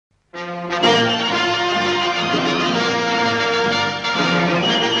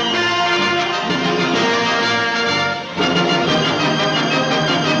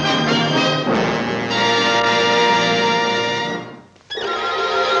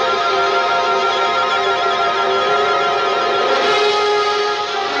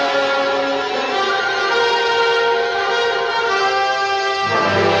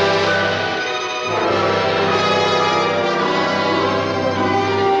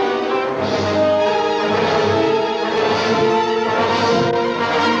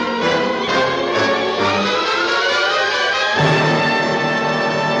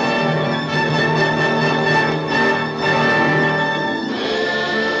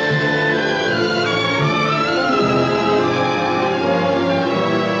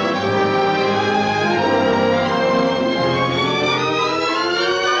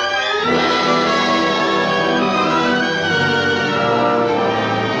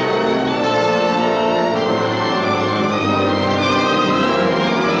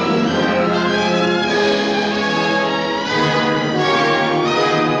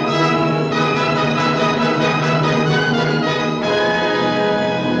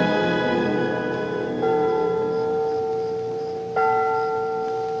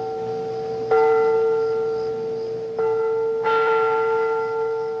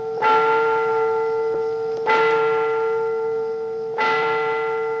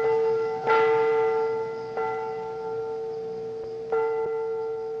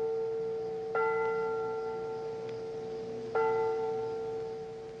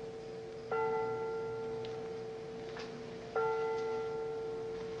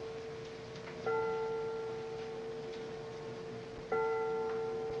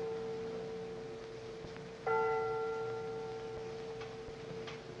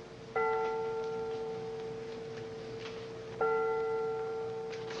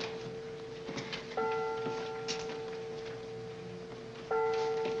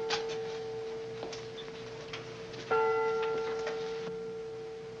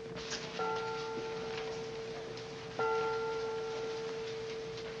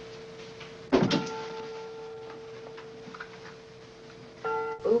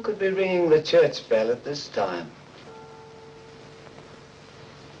Who could be ringing the church bell at this time?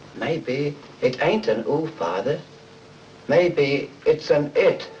 Maybe it ain't an ooh, Father. Maybe it's an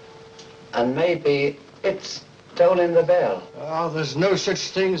it. And maybe it's tolling the bell. Oh, there's no such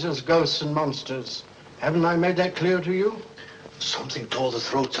things as ghosts and monsters. Haven't I made that clear to you? Something tore the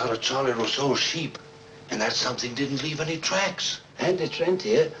throats out of Charlie Rousseau's sheep, and that something didn't leave any tracks. Andy Trent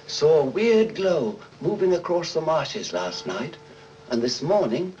here saw a weird glow moving across the marshes last night. And this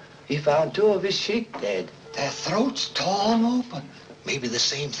morning, he found 2 of his sheep dead. Their throats torn open. Maybe the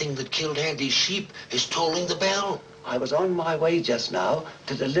same thing that killed Andy's sheep is tolling the bell. I was on my way just now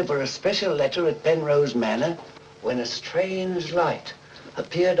to deliver a special letter at Penrose Manor when a strange light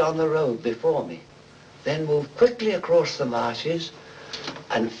appeared on the road before me, then moved quickly across the marshes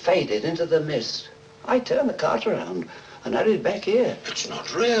and faded into the mist. I turned the cart around and hurried back here. It's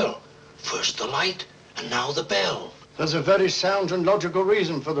not real. First the light, and now the bell. There's a very sound and logical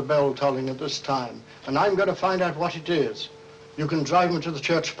reason for the bell tolling at this time, and I'm going to find out what it is. You can drive me to the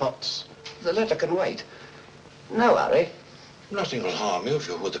church pots. The letter can wait. No hurry. Nothing will harm you if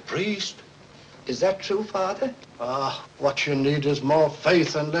you're with the priest. Is that true, Father? Ah, what you need is more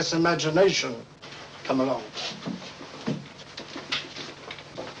faith and less imagination. Come along.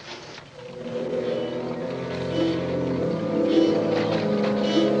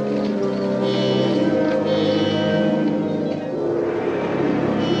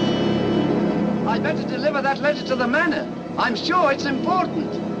 I'd better deliver that letter to the manor. I'm sure it's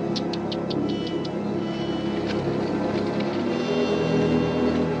important.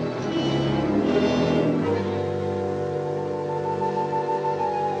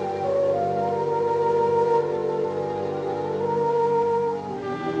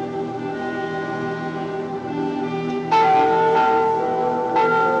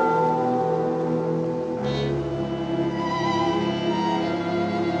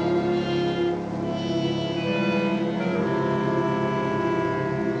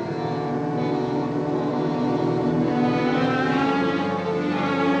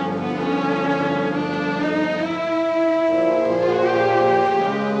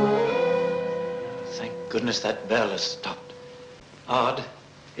 That bell has stopped. Odd,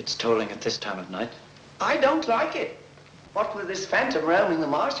 it's tolling at this time of night. I don't like it. What with this phantom roaming the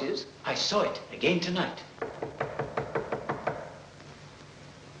marshes? I saw it again tonight.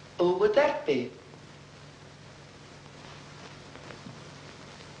 Who would that be?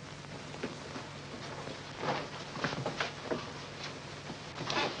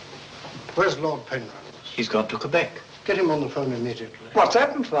 Where's Lord Penrose? He's gone to Quebec. Get him on the phone immediately. What's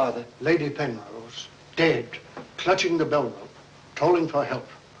happened, Father? Lady Penrose, dead, clutching the bell rope, calling for help.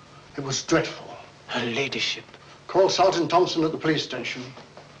 It was dreadful. Her ladyship. Call Sergeant Thompson at the police station.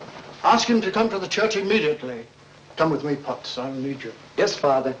 Ask him to come to the church immediately. Come with me, Potts. I'll need you. Yes,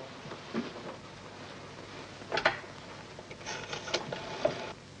 Father.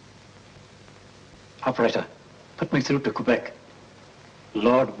 Operator, put me through to Quebec.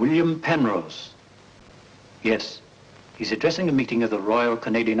 Lord William Penrose. Yes, he's addressing a meeting of the Royal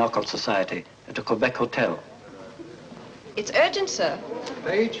Canadian Occult Society at a Quebec hotel. It's urgent, sir.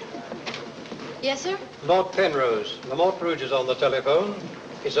 Page? Yes, sir? Lord Penrose. Lamont Rouge is on the telephone.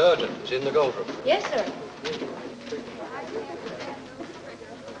 It's urgent. It's in the gold room. Yes, sir.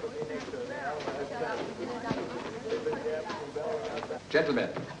 Gentlemen,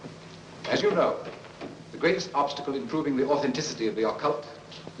 as you know, the greatest obstacle in proving the authenticity of the occult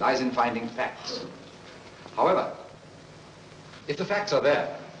lies in finding facts. However, if the facts are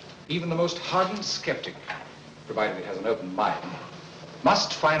there, even the most hardened skeptic, provided he has an open mind,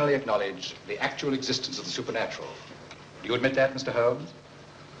 must finally acknowledge the actual existence of the supernatural. Do you admit that, Mr. Holmes?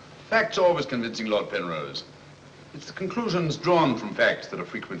 Facts are always convincing, Lord Penrose. It's the conclusions drawn from facts that are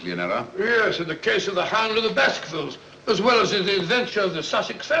frequently in error. Yes, in the case of the Hound of the Baskervilles, as well as in the adventure of the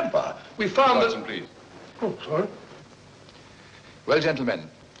Sussex Vampire, we found Watson, please. Oh, sorry. Well, gentlemen,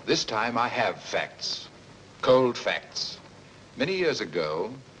 this time I have facts. Cold facts. Many years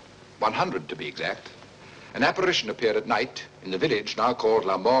ago, 100 to be exact, an apparition appeared at night in the village now called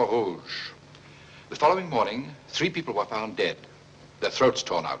La Mort Rouge. The following morning, 3 people were found dead, their throats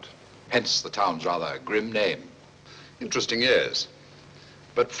torn out, hence the town's rather grim name. Interesting, yes.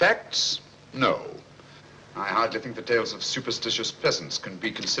 But facts? No. I hardly think the tales of superstitious peasants can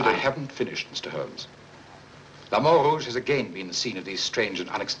be considered... I haven't finished, Mr. Holmes. La Mort Rouge has again been the scene of these strange and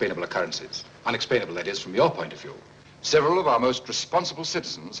unexplainable occurrences. Unexplainable, that is, from your point of view. Several of our most responsible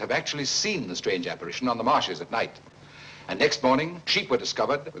citizens have actually seen the strange apparition on the marshes at night. And next morning, sheep were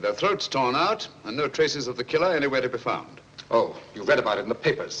discovered... with their throats torn out and no traces of the killer anywhere to be found. Oh, you read about it in the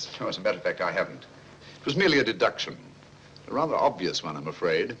papers. Oh, as a matter of fact, I haven't. It was merely a deduction. A rather obvious one, I'm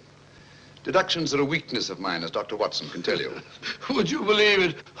afraid. Deductions are a weakness of mine, as Dr. Watson can tell you. Would you believe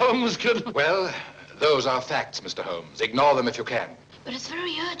it? Holmes could... Well, those are facts, Mr. Holmes. Ignore them if you can. But it's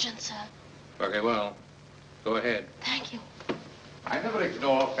very urgent, sir. Okay, well, go ahead. Thank you. I never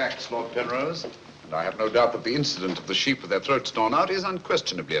ignore facts, Lord Penrose. And I have no doubt that the incident of the sheep with their throats torn out is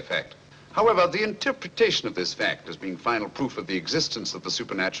unquestionably a fact. However, the interpretation of this fact as being final proof of the existence of the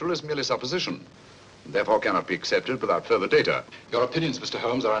supernatural is merely supposition, and therefore cannot be accepted without further data. Your opinions, Mr.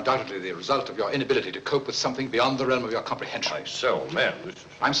 Holmes, are undoubtedly the result of your inability to cope with something beyond the realm of your comprehension. Man,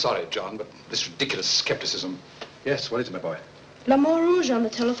 I'm sorry, John, but this ridiculous skepticism... Yes, what is it, my boy? La Mort Rouge on the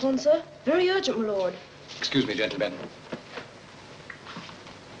telephone, sir. Very urgent, my lord. Excuse me, gentlemen.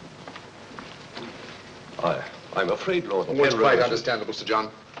 I'm afraid, Lord Penrose... It's quite understandable, Sir John.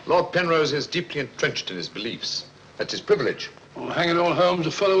 Lord Penrose is deeply entrenched in his beliefs. That's his privilege. Oh, hang it all, Holmes,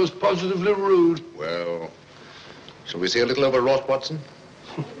 the fellow was positively rude. Well, shall we see a little overwrought, Watson?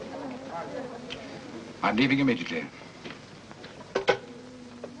 I'm leaving immediately.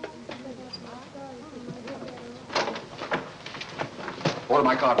 Order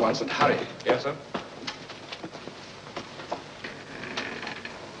my card, Watson. Hurry. Yes, sir.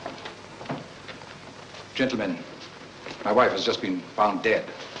 Gentlemen, my wife has just been found dead.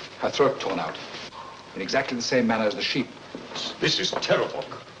 Her throat torn out. In exactly the same manner as the sheep. This is terrible.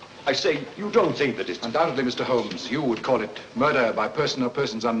 I say, you don't think that it's... Undoubtedly, Mr. Holmes, you would call it murder by person or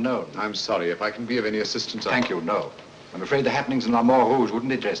persons unknown. I'm sorry. If I can be of any assistance... Thank you, no. I'm afraid the happenings in La Mort Rouge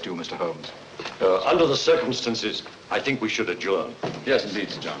wouldn't interest you, Mr. Holmes. Under the circumstances, I think we should adjourn. Yes,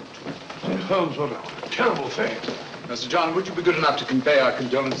 indeed, Sir John. Holmes, what a terrible thing. Now, Sir John, would you be good enough to convey our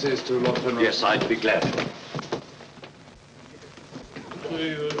condolences to Lord Penrose? Yes, I'd be glad.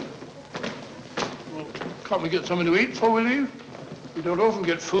 Can't we get something to eat before we leave? We don't often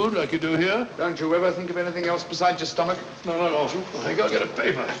get food like you do here. Don't you ever think of anything else besides your stomach? No, not often. I gotta get a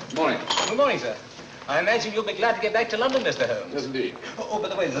paper. Morning. Good morning, sir. I imagine you'll be glad to get back to London, Mr. Holmes. Yes, indeed. Oh, by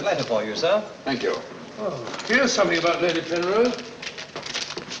the way, there's a letter for you, sir. Thank you. Oh, here's something about Lady Penrose.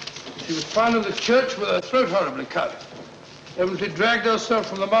 She was found in the church with her throat horribly cut. Evidently dragged herself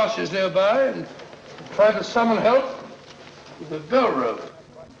from the marshes nearby and tried to summon help with a bell rope.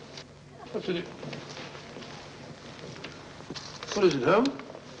 What's it? What is it, Holmes?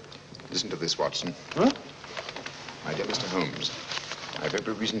 Listen to this, Watson. Huh? My dear Mr. Holmes, I have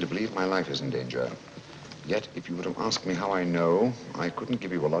every reason to believe my life is in danger. Yet, if you were to ask me how I know, I couldn't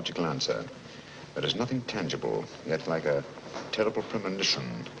give you a logical answer. There is nothing tangible, yet like a terrible premonition.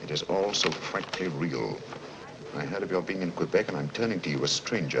 It is all so frightfully real. I heard of your being in Quebec, and I'm turning to you, a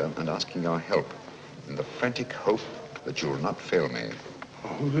stranger, and asking your help in the frantic hope that you'll not fail me. Oh,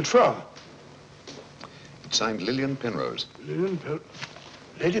 who's it from? It's signed Lady Penrose.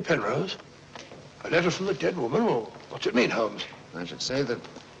 Lady Penrose? A letter from the dead woman? Well, what's it mean, Holmes? I should say that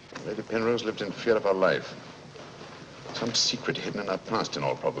Lady Penrose lived in fear of her life. Some secret hidden in her past, in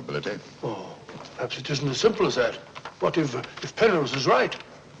all probability. Oh, perhaps it isn't as simple as that. What if Penrose is right?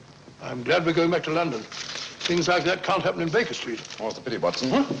 I'm glad we're going back to London. Things like that can't happen in Baker Street. More's the pity, Watson.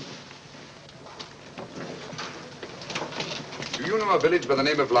 Huh? Do you know a village by the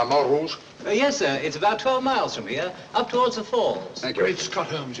name of La Rouge? Yes, sir. It's about 12 miles from here, up towards the falls. Thank you. Great Scott,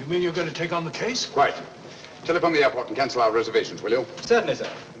 Holmes. You mean you're going to take on the case? Quite. Telephone the airport and cancel our reservations, will you? Certainly, sir.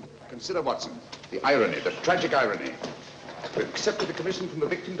 Consider, Watson, the irony, the tragic irony. We've accepted a commission from the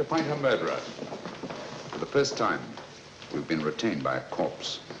victim to find her murderer. For the first time, we've been retained by a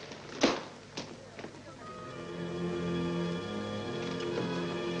corpse.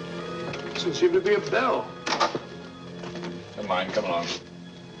 Doesn't seem to be a bell. Never mind, come along.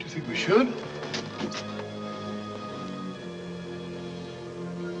 Do you think we should?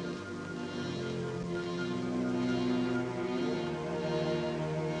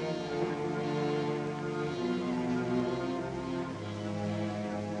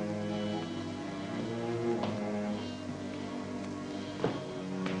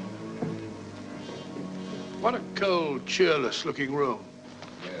 What a cold, cheerless-looking room.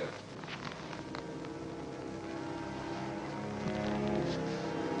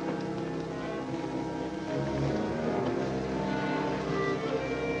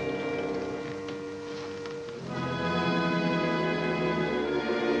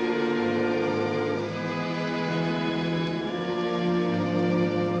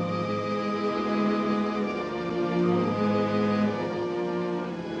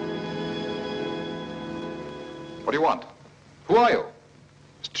 What do you want? Who are you?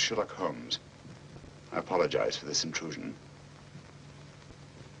 Mr. Sherlock Holmes. I apologize for this intrusion.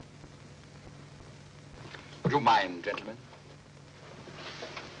 Would you mind, gentlemen?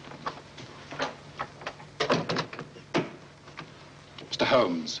 Mr.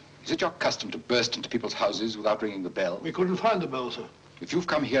 Holmes, is it your custom to burst into people's houses without ringing the bell? We couldn't find the bell, sir. If you've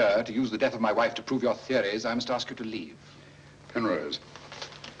come here to use the death of my wife to prove your theories, I must ask you to leave. Penrose.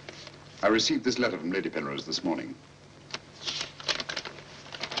 I received this letter from Lady Penrose this morning.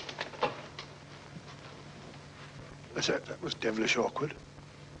 That was devilish awkward.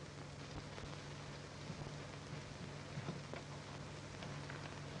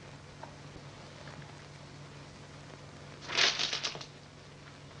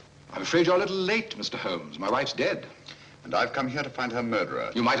 I'm afraid you're a little late, Mr. Holmes. My wife's dead. And I've come here to find her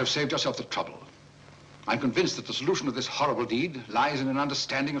murderer. You might have saved yourself the trouble. I'm convinced that the solution of this horrible deed lies in an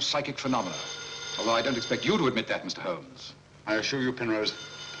understanding of psychic phenomena. Although I don't expect you to admit that, Mr. Holmes. I assure you, Penrose,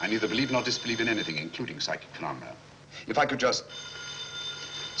 I neither believe nor disbelieve in anything, including psychic phenomena. If I could just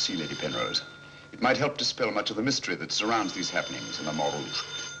see Lady Penrose, it might help dispel much of the mystery that surrounds these happenings in the Rouge.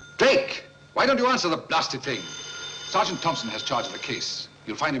 Drake! Why don't you answer the blasted thing? Sergeant Thompson has charge of the case.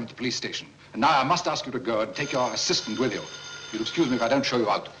 You'll find him at the police station. And now I must ask you to go and take your assistant with you. You'll excuse me if I don't show you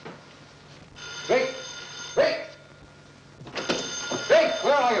out. Drake! Drake! Drake,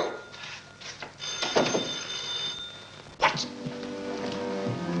 where are you? What?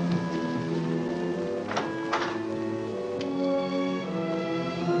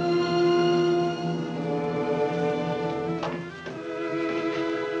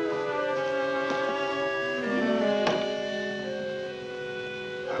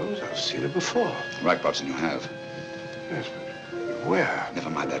 I've seen it before. Right, Watson, you have. Yes, but where? Never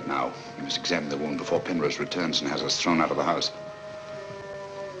mind that now. We must examine the wound before Penrose returns and has us thrown out of the house.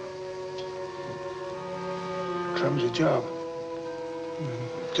 Clumsy job.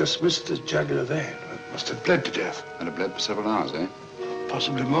 Just missed the jugular vein. It must have bled to death. And it bled for several hours, eh?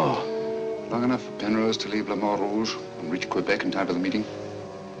 Possibly more. Long enough for Penrose to leave Le Rouge and reach Quebec in time for the meeting?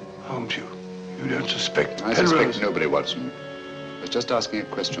 Holmes, you don't suspect I Penrose? suspect nobody, Watson. I was just asking a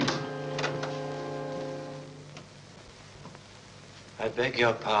question. I beg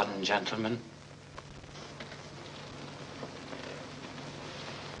your pardon, gentlemen.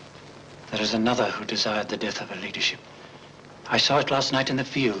 There is another who desired the death of her ladyship. I saw it last night in the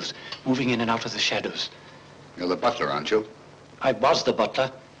fields, moving in and out of the shadows. You're the butler, aren't you? I was the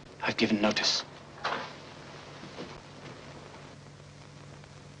butler. I've given notice.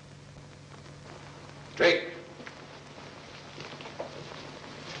 Drake!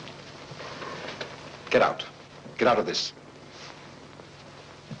 Get out. Get out of this.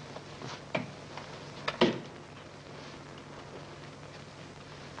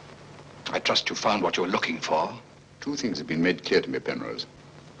 I trust you found what you were looking for. Two things have been made clear to me, Penrose.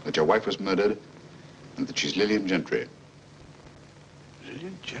 That your wife was murdered, and that she's Lillian Gentry.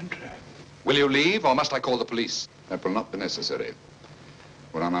 Lillian Gentry? Will you leave, or must I call the police? That will not be necessary.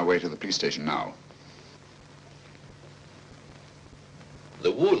 We're on our way to the police station now.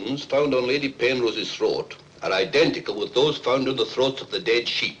 The wounds found on Lady Penrose's throat are identical with those found on the throats of the dead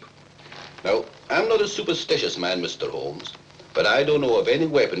sheep. Now, I'm not a superstitious man, Mr. Holmes, but I don't know of any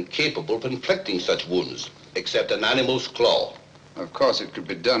weapon capable of inflicting such wounds, except an animal's claw. Of course, it could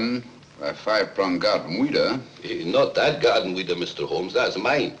be done by a five-pronged garden weeder. Not that garden weeder, Mr. Holmes, that's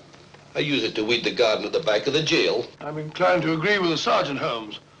mine. I use it to weed the garden at the back of the jail. I'm inclined to agree with the Sergeant,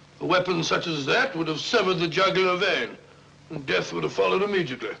 Holmes. A weapon such as that would have severed the jugular vein, and death would have followed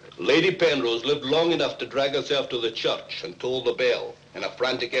immediately. Lady Penrose lived long enough to drag herself to the church and toll the bell in a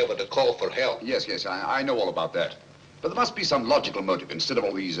frantic effort to call for help. Yes, I know all about that. But there must be some logical motive instead of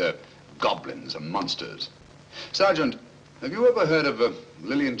all these goblins and monsters. Sergeant, have you ever heard of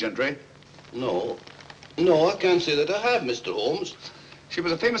Lillian Gentry? No, I can't say that I have, Mr. Holmes. She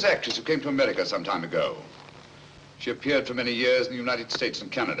was a famous actress who came to America some time ago. She appeared for many years in the United States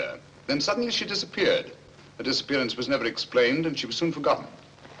and Canada. Then suddenly she disappeared. Her disappearance was never explained, and she was soon forgotten.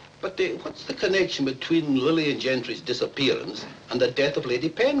 But what's the connection between Lillian Gentry's disappearance and the death of Lady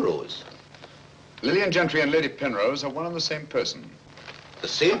Penrose? Lillian Gentry and Lady Penrose are one and the same person. The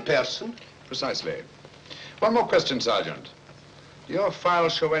same person? Precisely. One more question, Sergeant. Do your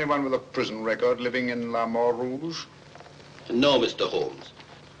files show anyone with a prison record living in La Mort Rouge? No, Mr. Holmes.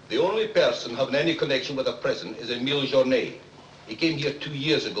 The only person having any connection with a prison is Emile Journet. He came here 2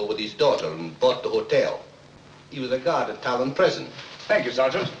 years ago with his daughter and bought the hotel. He was a guard at Talon Prison. Thank you,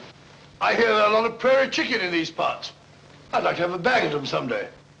 Sergeant. I hear there are a lot of prairie chicken in these parts. I'd like to have a bag of them someday.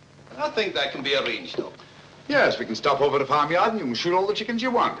 I think that can be arranged, though. Yes, we can stop over to farmyard and you can shoot all the chickens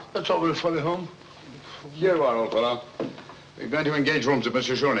you want. That's all very funny, Holmes. Here you are, old fellow. We're going to engage rooms at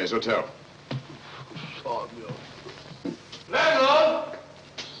Monsieur Journet's hotel. Landlord!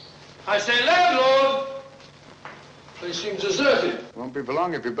 I say landlord! Place seems deserted. Won't be for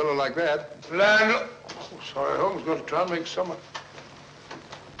long if you billow like that. Landlord! Oh, sorry, Holmes. Got to try and make summer.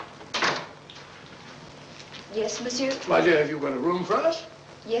 Yes, monsieur? My dear, have you got a room for us?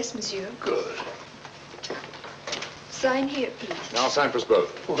 Yes, monsieur. Good. Sign here, please. I'll sign for us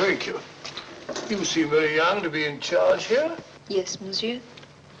both. Oh, thank you. You seem very young to be in charge here. Yes, monsieur.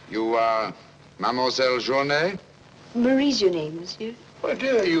 You are Mademoiselle Journet? Marie's your name, monsieur. My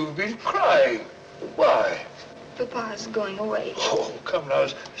dear, you've been crying. Why? Papa's going away. Oh, come now.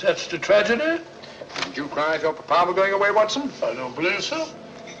 Is that such a tragedy? Did you cry if your papa were going away, Watson? I don't believe so.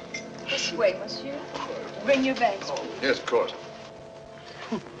 This way, monsieur. Bring your bags, please. Yes, of course.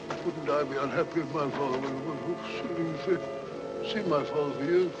 Wouldn't I be unhappy if my father were seen my father for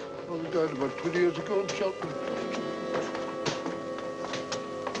years? Father died about 20 years ago in Cheltenham.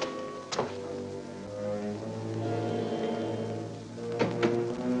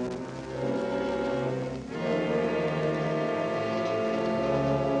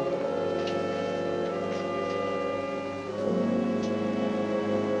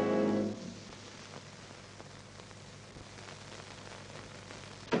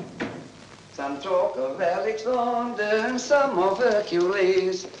 Some talk of Alexander and some of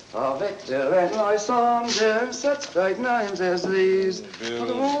Hercules, of Victor and Lysander, such great names as these.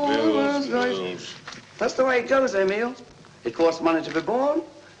 Bills. That's the way it goes, Emile. It costs money to be born,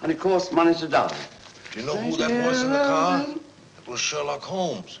 and it costs money to die. Do you know who that was in the car? It was Sherlock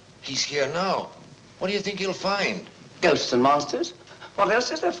Holmes. He's here now. What do you think he'll find? Ghosts and monsters? What else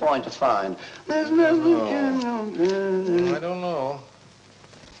is there for him to find? There's nothing. I don't know.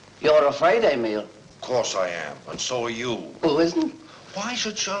 You're afraid, Emile? Of course I am, and so are you. Who isn't? Why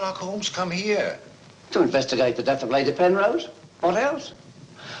should Sherlock Holmes come here? To investigate the death of Lady Penrose. What else?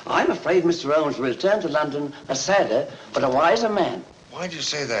 I'm afraid Mr. Holmes will return to London a sadder, but a wiser man. Why do you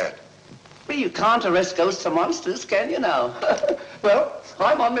say that? Well, you can't arrest ghosts and monsters, can you now? Well,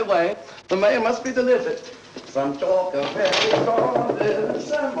 I'm on my way. The mail must be delivered. Some talk of Hercules,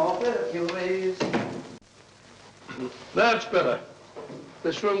 some of Hercules. That's better.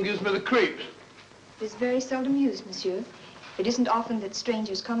 This room gives me the creeps. It is very seldom used, monsieur. It isn't often that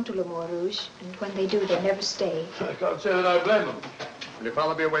strangers come to Le Mort Rouge, and when they do, they never stay. I can't say that I blame them. Will your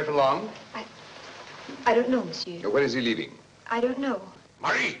father be away for long? I don't know, monsieur. When is he leaving? I don't know.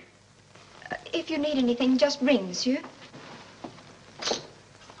 Marie! If you need anything, just ring, monsieur.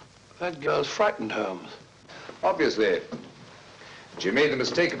 That girl's frightened, Holmes. Obviously. She made the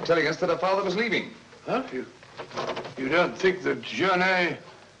mistake of telling us that her father was leaving. Huh? You don't think that Journet...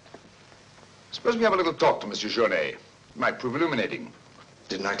 Suppose we have a little talk to Monsieur Journet. It might prove illuminating.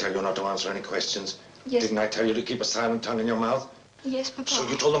 Didn't I tell you not to answer any questions? Yes. Didn't I tell you to keep a silent tongue in your mouth? Yes, Papa. So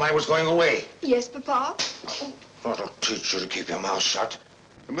you told them I was going away? Yes, Papa. That'll teach you to keep your mouth shut.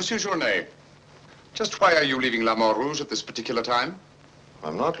 Monsieur Journet, just why are you leaving La Mort Rouge at this particular time?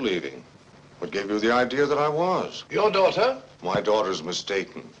 I'm not leaving. What gave you the idea that I was? Your daughter? My daughter's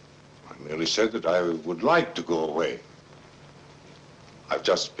mistaken. I merely said that I would like to go away. I've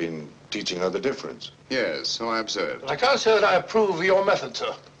just been teaching her the difference. Yes, so I observed. I can't say that I approve of your method,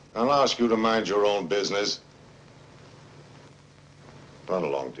 sir. I'll ask you to mind your own business. Run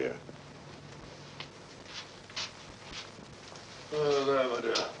along, dear. Oh, there, my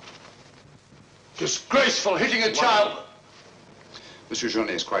dear. Disgraceful, hitting a child. Monsieur Journet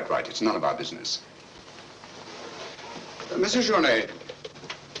is quite right. It's none of our business. Monsieur Journet,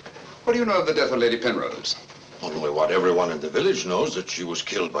 what do you know of the death of Lady Penrose? Only what everyone in the village knows, that she was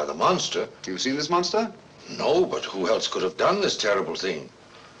killed by the monster. You've seen this monster? No, but who else could have done this terrible thing?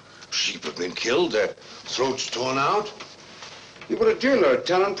 Sheep have been killed, their throats torn out. You were a jailer at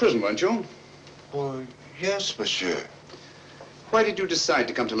town prison, weren't you? Oh, yes, monsieur. Why did you decide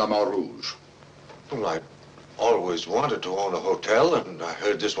to come to La Mort Rouge? Well, I always wanted to own a hotel, and I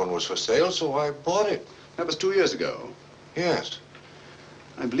heard this one was for sale, so I bought it. That was 2 years ago. Yes.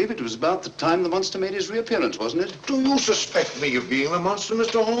 I believe it was about the time the monster made his reappearance, wasn't it? Do you suspect me of being the monster,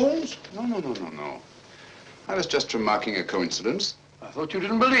 Mr. Holmes? No. I was just remarking a coincidence. I thought you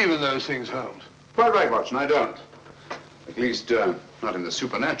didn't believe in those things, Holmes. Quite right, Watson, I don't. At least, not in the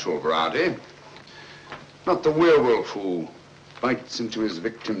supernatural variety. Not the werewolf who bites into his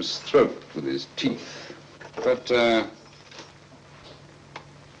victim's throat with his teeth. But, a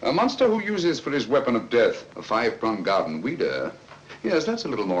monster who uses for his weapon of death a 5-pronged garden weeder, yes, that's a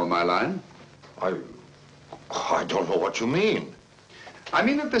little more in my line. I don't know what you mean. I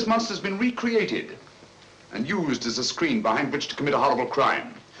mean that this monster's been recreated and used as a screen behind which to commit a horrible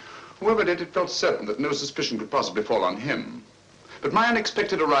crime. Whoever did it felt certain that no suspicion could possibly fall on him. But my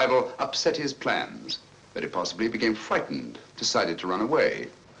unexpected arrival upset his plans. Very possibly he became frightened, decided to run away.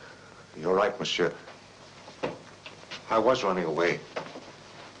 You're right, monsieur. I was running away.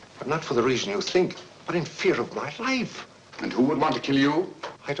 But not for the reason you think, but in fear of my life. And who would want to kill you?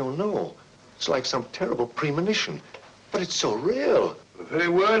 I don't know. It's like some terrible premonition. But it's so real. The very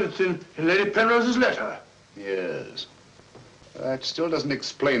word, it's in Lady Penrose's letter. Yes. That still doesn't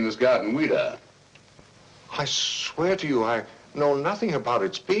explain this garden weeder. I swear to you, I know nothing about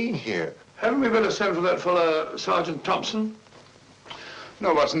its being here. Haven't we better send for that fellow, Sergeant Thompson?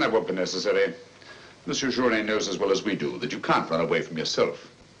 No, Watson, that won't be necessary. Monsieur Journet knows as well as we do that you can't run away from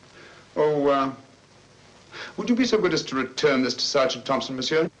yourself. Oh, would you be so good as to return this to Sergeant Thompson,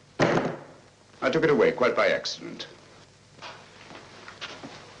 monsieur? I took it away quite by accident.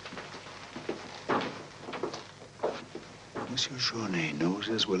 Monsieur Journet knows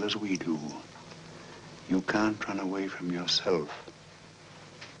as well as we do. You can't run away from yourself.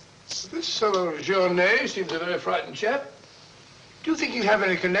 This fellow Journet seems a very frightened chap. Do you think he'll have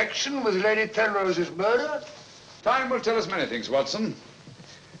any connection with Lady Penrose's murder? Time will tell us many things, Watson.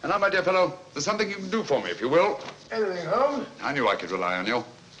 And now, my dear fellow, there's something you can do for me, if you will. Anything, Holmes? I knew I could rely on you.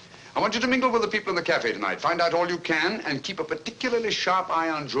 I want you to mingle with the people in the cafe tonight. Find out all you can and keep a particularly sharp eye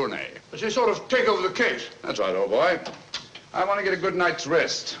on Journet. Does he sort of take over the case? That's right, old boy. I want to get a good night's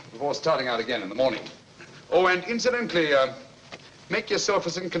rest before starting out again in the morning. Oh, and incidentally, make yourself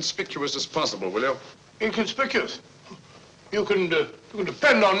as inconspicuous as possible, will you? Inconspicuous? You can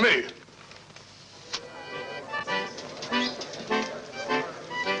depend on me.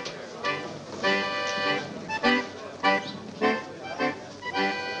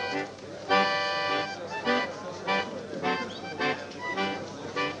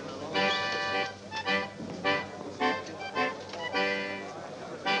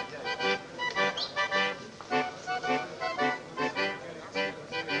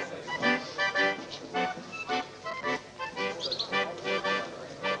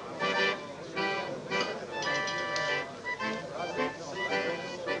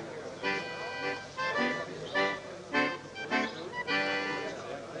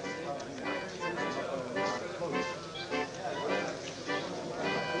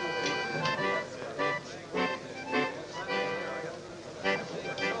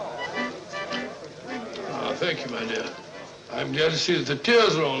 Thank you, my dear. I'm glad to see that the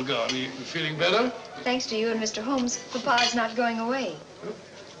tears are all gone. Are you feeling better? Thanks to you and Mr. Holmes, Papa's not going away.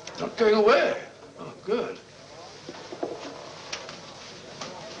 Not going away? Oh, good.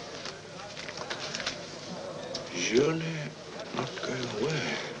 Journet not going away.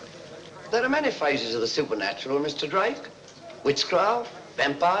 There are many phases of the supernatural, Mr. Drake. Witchcraft,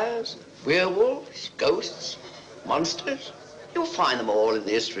 vampires, werewolves, ghosts, monsters. You'll find them all in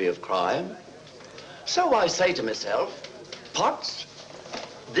the history of crime. So I say to myself, Potts,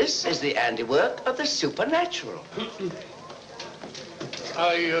 this is the handiwork of the supernatural.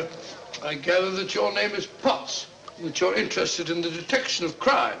 I gather that your name is Potts, that you're interested in the detection of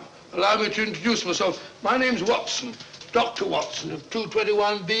crime. Allow me to introduce myself. My name's Watson, Dr. Watson of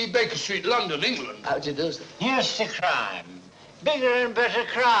 221B Baker Street, London, England. How do you do, sir? Here's the crime. Bigger and better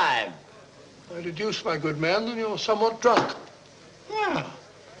crime. I deduce, my good man, that you're somewhat drunk. Yeah.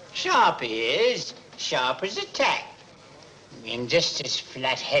 Sharp he is, sharp as a tack, and just as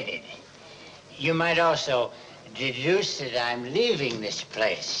flat-headed. You might also deduce that I'm leaving this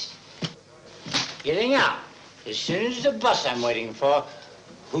place. Getting out. As soon as the bus I'm waiting for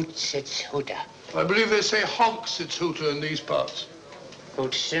hoots its hooter. I believe they say honks its hooter in these parts.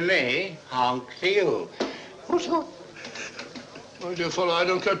 Hoots to me, honk to you. Hoot, hoot. My dear fellow, I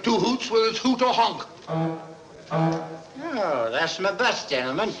don't care two hoots whether it's hoot or honk. Oh, that's my bus,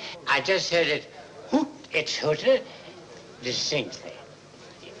 gentlemen. I just heard it hoot its hooter distinctly.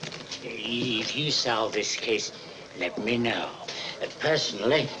 If you solve this case, let me know.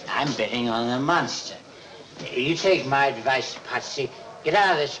 Personally, I'm betting on the monster. You take my advice, Patsy. Get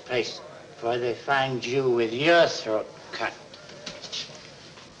out of this place before they find you with your throat cut.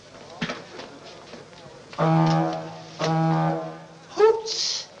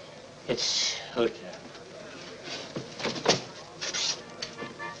 Hoots! It's hooter.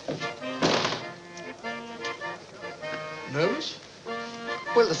 Nervous?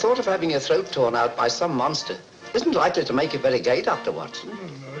 Well, the thought of having your throat torn out by some monster isn't likely to make you very gay, Dr. Watson.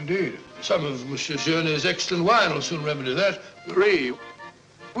 No, indeed. Some of Monsieur Journet's excellent wine will soon remedy that. Marie,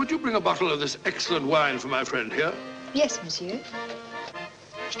 would you bring a bottle of this excellent wine for my friend here? Yes, monsieur.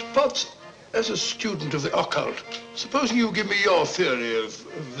 Mr. Potts, as a student of the occult, supposing you give me your theory of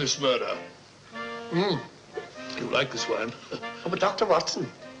this murder. You like this wine? Oh, but Dr. Watson,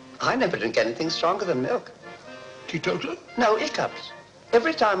 I never drink anything stronger than milk. Teetotaler? No, hiccups.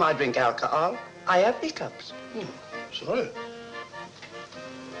 Every time I drink alcohol, I have hiccups. Sorry.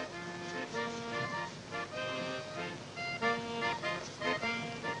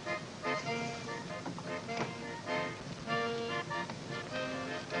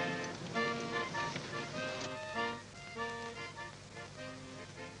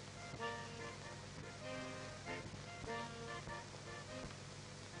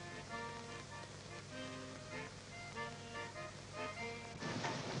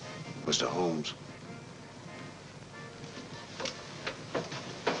 Mr. Holmes.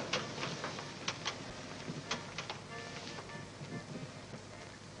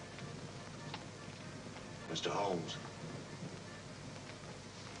 Mr. Holmes.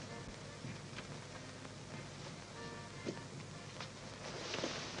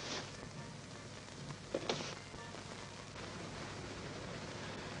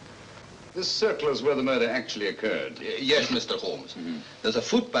 This circle is where the murder actually occurred. Yes, Mr. Holmes. There's a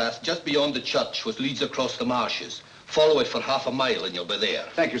footpath just beyond the church which leads across the marshes. Follow it for half a mile and you'll be there.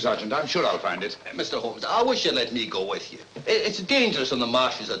 Thank you, Sergeant. I'm sure I'll find it. Mr. Holmes, I wish you'd let me go with you. It's dangerous on the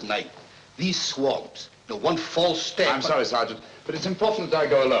marshes at night. These swamps, one false step... I'm sorry, Sergeant, but it's important that I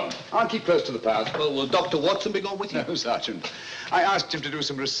go alone. I'll keep close to the path. Well, will Dr. Watson be going with you? No, Sergeant. I asked him to do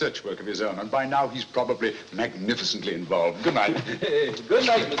some research work of his own, and by now he's probably magnificently involved. Good night. Good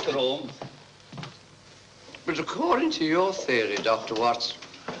night, Mr. Holmes. But according to your theory, Dr. Watson,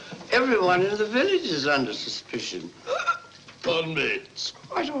 everyone in the village is under suspicion. Pardon me. It's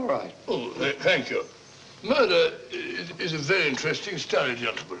quite all right. Oh, thank you. Murder is a very interesting study,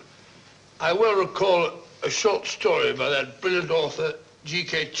 gentlemen. I well recall a short story by that brilliant author,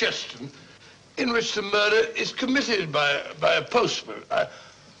 G.K. Chesterton, in which the murder is committed by a postman. I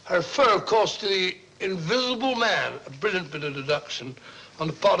refer, of course, to the Invisible Man, a brilliant bit of deduction on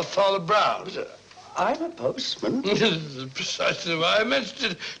the part of Father Brown. I'm a postman. Precisely why I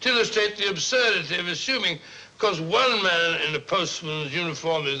mentioned it, to illustrate the absurdity of assuming because one man in a postman's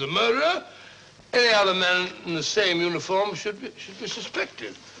uniform is a murderer, any other man in the same uniform should be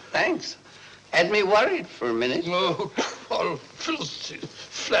suspected. Thanks. Had me worried for a minute. Oh, filthy,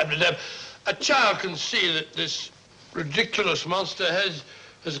 flabby-dab. A child can see that this ridiculous monster has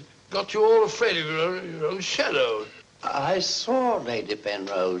got you all afraid of your own shadow. I saw Lady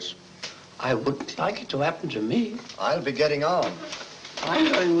Penrose. I wouldn't like it to happen to me. I'll be getting on. I'm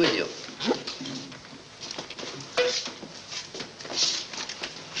going with you.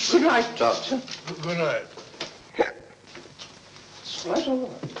 Good night, Doctor. Good night. It's right all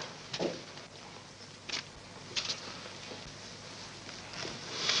right.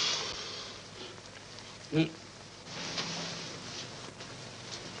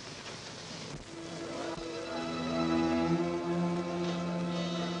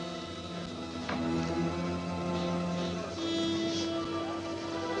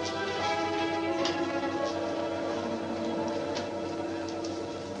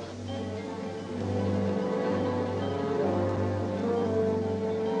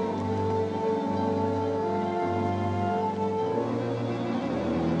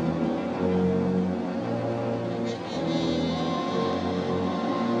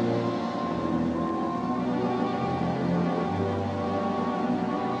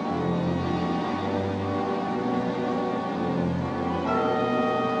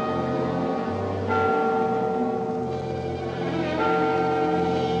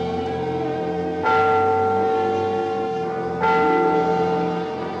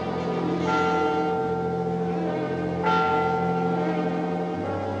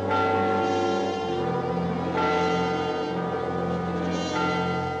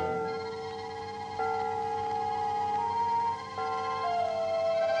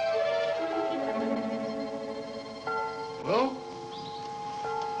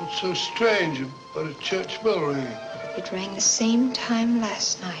 What's so strange about a church bell ringing? It rang the same time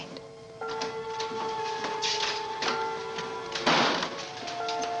last night.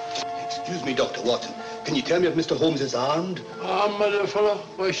 Excuse me, Dr. Watson. Can you tell me if Mr. Holmes is armed? Armed, my dear fellow?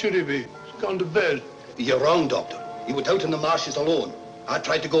 Why should he be? He's gone to bed. You're wrong, Doctor. He went out in the marshes alone. I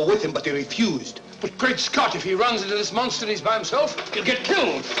tried to go with him, but he refused. But great Scott, if he runs into this monster and he's by himself, he'll get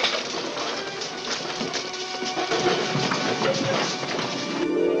killed.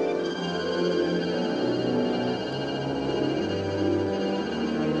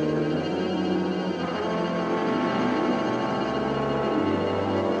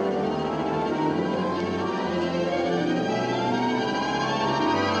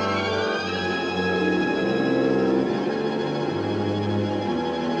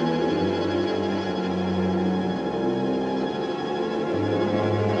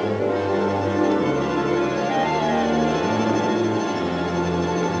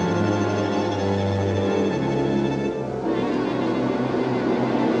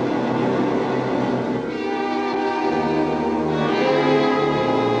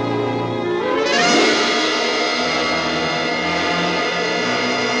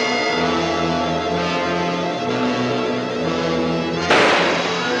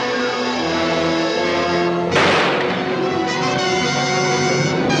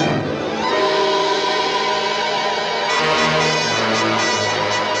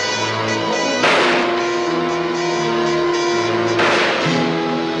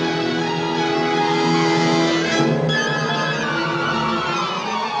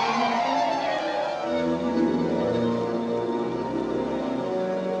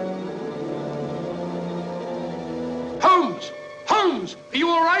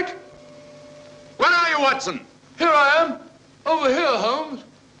 Watson? Here I am. Over here, Holmes.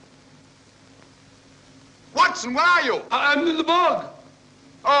 Watson, where are you? I'm in the bog.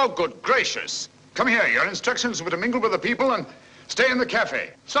 Oh, good gracious. Come here. Your instructions were to mingle with the people and stay in the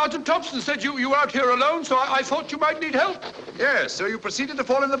cafe. Sergeant Thompson said you were out here alone, so I thought you might need help. Yes, so you proceeded to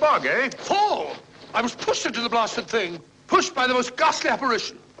fall in the bog, eh? Fall? I was pushed into the blasted thing. Pushed by the most ghastly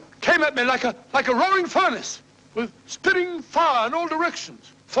apparition. Came at me like a roaring furnace, with spitting fire in all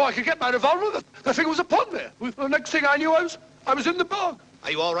directions. Before I could get my revolver, the thing was upon me. The next thing I knew, I was in the bog.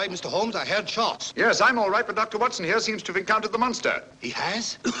 Are you all right, Mr. Holmes? I heard shots. Yes, I'm all right, but Dr. Watson here seems to have encountered the monster. He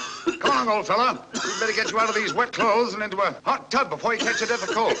has? Come on, old fella. We'd better get you out of these wet clothes and into a hot tub before you catch a death of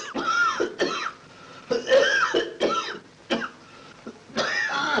cold.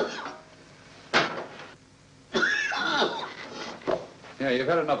 Yeah, you've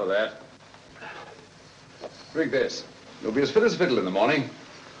had enough of that. Drink this. You'll be as fit as a fiddle in the morning.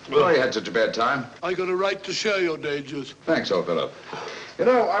 Sorry you had such a bad time. I got a right to share your dangers. Thanks, old fellow. You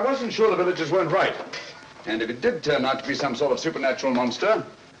know, I wasn't sure the villagers weren't right. And if it did turn out to be some sort of supernatural monster,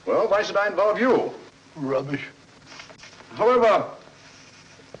 well, why should I involve you? Rubbish. However,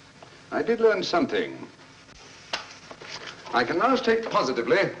 I did learn something. I can now state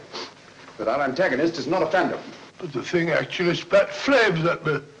positively that our antagonist is not a phantom. But the thing actually spat flames at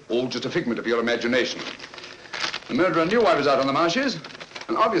me. All just a figment of your imagination. The murderer knew I was out on the marshes,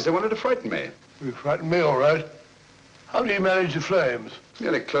 and obviously wanted to frighten me. You frightened me, all right. How do you manage the flames?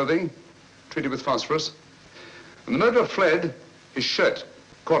 Merely clothing, treated with phosphorus. When the murderer fled, his shirt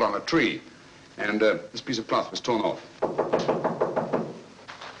caught on a tree, and this piece of cloth was torn off.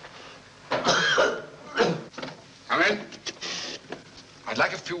 Come in. I'd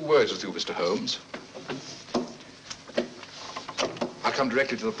like a few words with you, Mr. Holmes. I'll come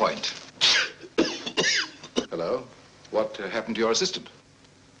directly to the point. Hello. What happened to your assistant?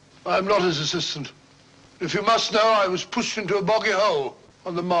 I'm not his assistant. If you must know, I was pushed into a boggy hole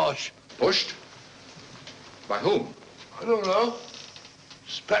on the marsh. Pushed? By whom? I don't know.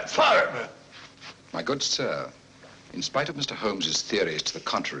 Spat fire at me. My good sir, in spite of Mr. Holmes's theories to the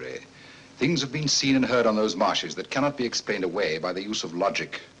contrary, things have been seen and heard on those marshes that cannot be explained away by the use of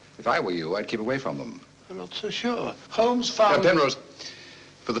logic. If I were you, I'd keep away from them. I'm not so sure. Holmes found... Penrose,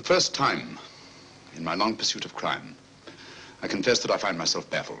 for the first time in my long pursuit of crime, I confess that I find myself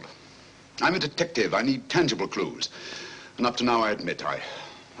baffled. I'm a detective. I need tangible clues. And up to now, I admit, I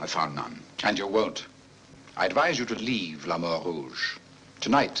found none. And you won't. I advise you to leave La Mort Rouge.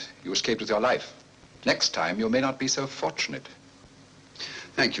 Tonight, you escaped with your life. Next time, you may not be so fortunate.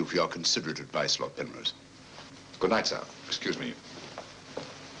 Thank you for your considerate advice, Lord Penrose. Good night, sir. Excuse me.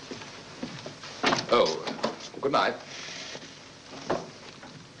 Oh, good night.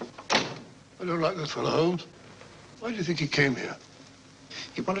 I don't like this fellow, Holmes. Why do you think he came here?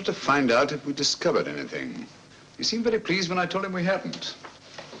 He wanted to find out if we discovered anything. He seemed very pleased when I told him we hadn't.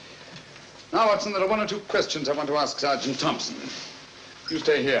 Now, Watson, there are one or two questions I want to ask Sergeant Thompson. You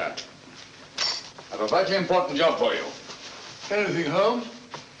stay here. I have a vitally important job for you. Anything, Holmes?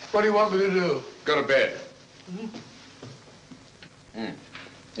 What do you want me to do? Go to bed.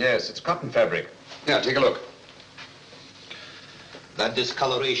 Yes, it's cotton fabric. Here, take a look. That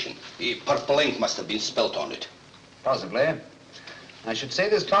discoloration, the purple ink must have been spilt on it. Possibly. I should say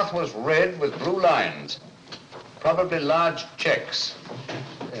this cloth was red with blue lines. Probably large checks.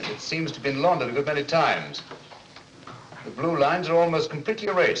 Yes, it seems to have been laundered a good many times. The blue lines are almost completely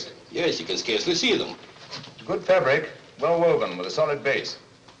erased. Yes, you can scarcely see them. It's good fabric, well woven, with a solid base.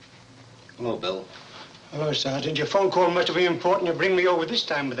 Hello, Bill. Hello, Sergeant. Your phone call must have been important. You bring me over this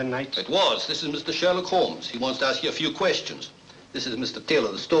time of the night. It was. This is Mr. Sherlock Holmes. He wants to ask you a few questions. This is Mr.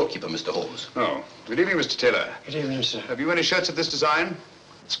 Taylor, the storekeeper, Mr. Holmes. Oh, good evening, Mr. Taylor. Good evening, sir. Have you any shirts of this design?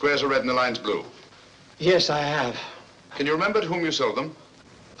 The squares are red and the lines blue. Yes, I have. Can you remember to whom you sold them?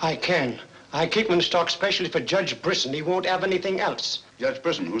 I can. I keep them in stock specially for Judge Brisson. He won't have anything else. Judge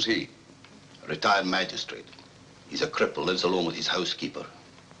Brisson, who's he? A retired magistrate. He's a cripple, lives alone with his housekeeper.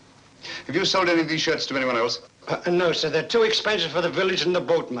 Have you sold any of these shirts to anyone else? No, sir. They're too expensive for the village and the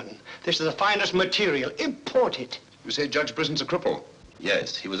boatmen. This is the finest material. Imported. You say Judge Brisson's a cripple?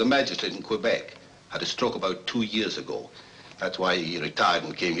 Yes, he was a magistrate in Quebec. Had a stroke about 2 years ago. That's why he retired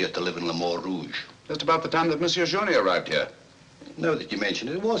and came here to live in Le Rouge. Just about the time that Monsieur Journey arrived here. Now that you mention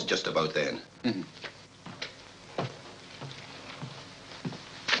it, it was just about then.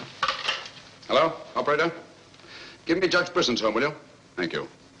 Hello, operator? Give me Judge Brisson's home, will you? Thank you.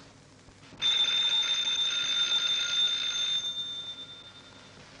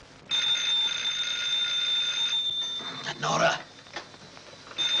 Nora.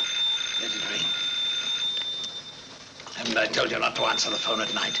 Let it ring. Haven't I told you not to answer the phone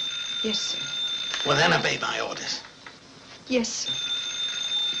at night? Yes, sir. Well, then obey my orders. Yes, sir.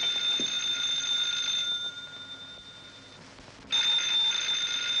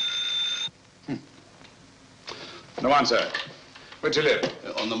 No answer. Where'd you live?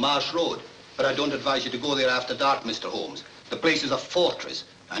 On the Marsh Road. But I don't advise you to go there after dark, Mr. Holmes. The place is a fortress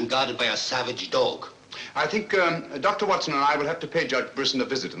and guarded by a savage dog. I think Dr. Watson and I will have to pay Judge Brisson a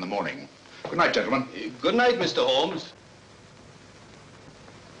visit in the morning. Good night, gentlemen. Good night, Mr. Holmes.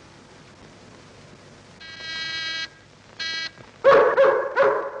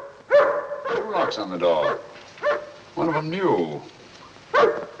 Two locks on the door. One of them new.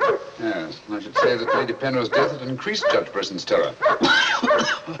 Yes, I should say that Lady Penrose's death had increased Judge Brisson's terror.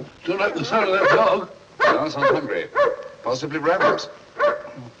 Don't like the sound of that dog. No, sounds hungry. Possibly ravenous.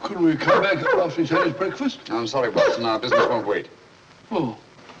 Couldn't we come back after he's had his breakfast? I'm sorry, Watson. Our business won't wait. Oh.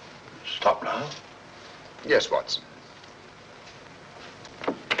 Stop now. Yes, Watson.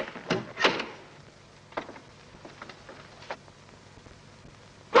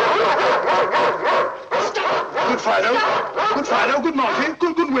 Good Fido. Good Fido. Good Monty.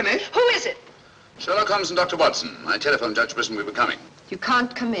 Good Winnie. Who is it? Sherlock Holmes and Dr. Watson. I telephoned Judge Brisson we were coming. You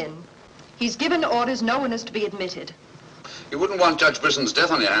can't come in. He's given orders no one is to be admitted. You wouldn't want Judge Brisson's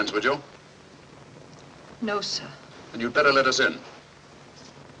death on your hands, would you? No, sir. Then you'd better let us in.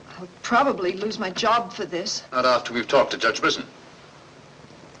 I'll probably lose my job for this. Not after we've talked to Judge Brisson.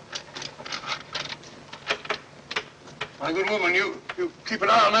 My good woman, you keep an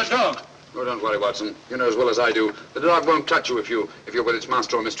eye on that dog. Oh, don't worry, Watson. You know as well as I do. The dog won't touch you if you're with its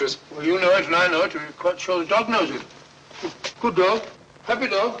master or mistress. Well, you know it and I know it. You're quite sure the dog knows it. Good dog. Happy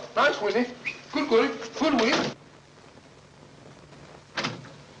dog. Nice, Winnie. Good, Good, Winnie.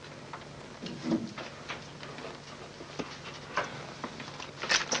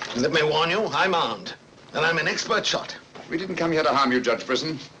 Let me warn you, I'm armed. And I'm an expert shot. We didn't come here to harm you, Judge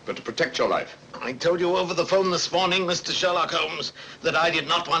Brisson, but to protect your life. I told you over the phone this morning, Mr. Sherlock Holmes, that I did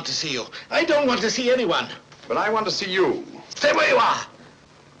not want to see you. I don't want to see anyone. But I want to see you. Stay where you are.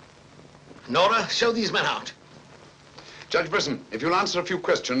 Nora, show these men out. Judge Brisson, if you'll answer a few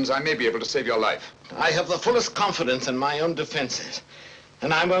questions, I may be able to save your life. I have the fullest confidence in my own defenses.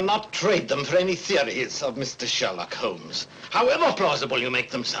 And I will not trade them for any theories of Mr. Sherlock Holmes, however plausible you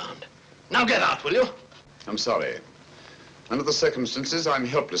make them sound. Now get out, will you? I'm sorry. Under the circumstances, I'm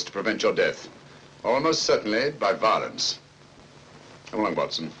helpless to prevent your death. Almost certainly by violence. Come along,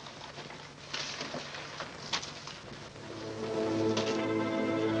 Watson.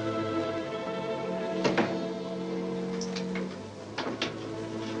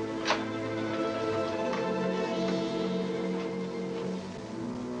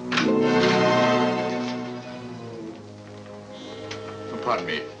 Pardon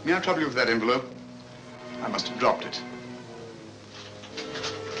me. May I trouble you with that envelope? I must have dropped it.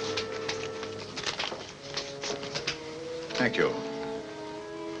 Thank you.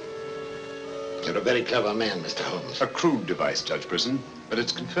 You're a very clever man, Mr. Holmes. A crude device, Judge Brisson, but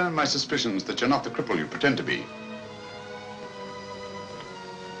it's confirmed my suspicions that you're not the cripple you pretend to be.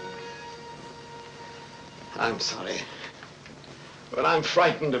 I'm sorry. But I'm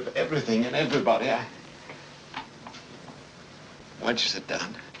frightened of everything and everybody. Why don't you sit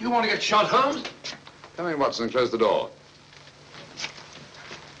down? You want to get shot, Holmes? Come in, Watson, and close the door.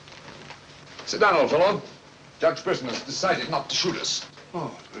 Sit down, old fellow. Judge Brisson has decided not to shoot us.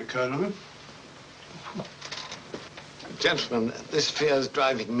 Oh, very kind of him. Gentlemen, this fear's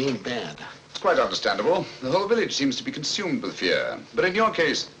driving me mad. It's quite understandable. The whole village seems to be consumed with fear. But in your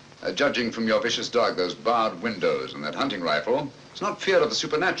case, judging from your vicious dog, those barred windows, and that hunting rifle, it's not fear of the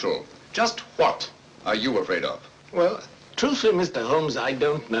supernatural. Just what are you afraid of? Well, truthfully, Mr. Holmes, I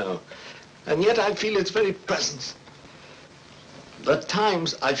don't know. And yet I feel its very presence. At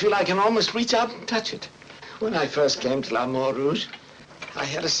times, I feel I can almost reach out and touch it. When I first came to La Rouge, I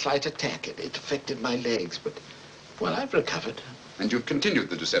had a slight attack. It affected my legs, but, well, I've recovered. And you've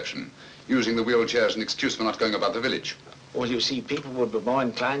continued the deception, using the wheelchair as an excuse for not going about the village. Well, you see, people would be more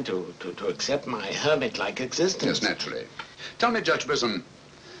inclined to accept my hermit-like existence. Yes, naturally. Tell me, Judge Brisson,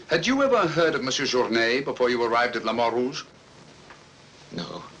 had you ever heard of Monsieur Journet before you arrived at La Rouge?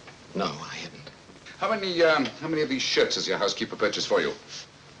 No, I hadn't. How many of these shirts has your housekeeper purchased for you?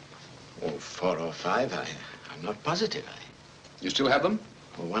 Oh, 4 or 5. I'm not positive. You still have them?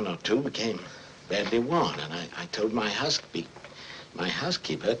 Well, 1 or 2 became badly worn, and I told my housekeeper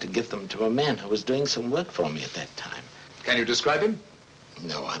to give them to a man who was doing some work for me at that time. Can you describe him?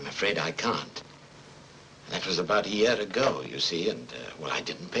 No, I'm afraid I can't. That was about a year ago, you see, and, well, I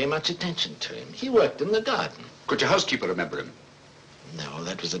didn't pay much attention to him. He worked in the garden. Could your housekeeper remember him? No,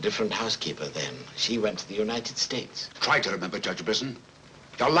 that was a different housekeeper then. She went to the United States. Try to remember, Judge Brisson.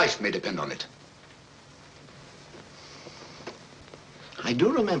 Your life may depend on it. I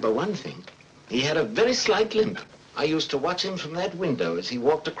do remember one thing. He had a very slight limp. I used to watch him from that window as he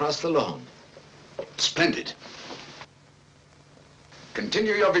walked across the lawn. Splendid.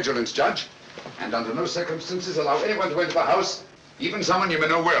 Continue your vigilance, Judge, and under no circumstances allow anyone to enter the house, even someone you may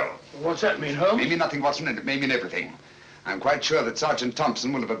know well. What's that mean, Holmes? It may mean nothing, Watson, and it may mean everything. I'm quite sure that Sergeant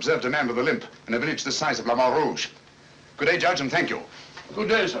Thompson will have observed a man with a limp in a village the size of La Rouge. Good day, Judge, and thank you. Good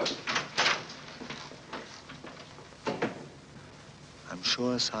day, sir. I'm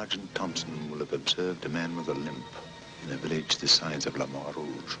sure Sergeant Thompson will have observed a man with a limp in a village the size of La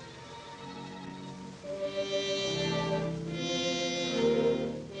Rouge.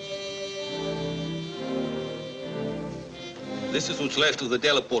 This is what's left of the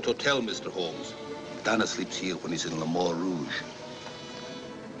Delaport Hotel, Mr. Holmes. Dana sleeps here when he's in La Rouge.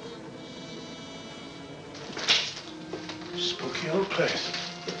 Spooky old place.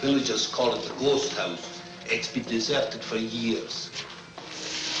 The villagers call it the ghost house. It's been deserted for years.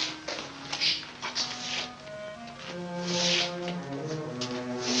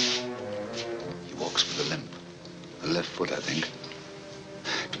 He walks with a limp. A left foot, I think.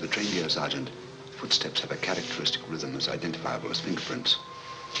 To the trained ear, Sergeant, footsteps have a characteristic rhythm as identifiable as fingerprints.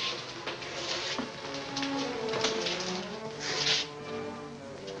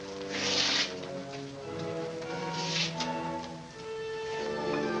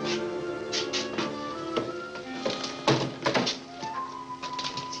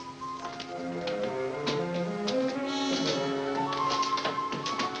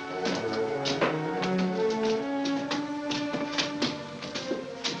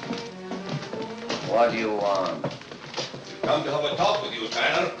 What do you want? Come to have a talk with you,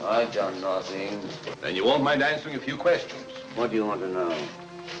 Tanner. I've done nothing. Then you won't mind answering a few questions. What do you want to know?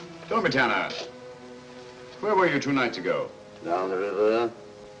 Tell me, Tanner, where were you 2 nights ago? Down the river.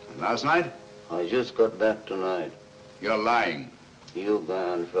 And last night? I just got back tonight. You're lying. You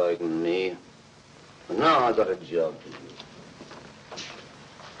can't frighten me. But now I got a job to do.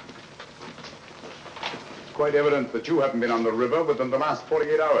 It's quite evident that you haven't been on the river within the last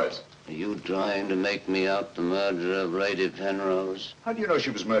 48 hours. Are you trying to make me out the murderer of Lady Penrose? How do you know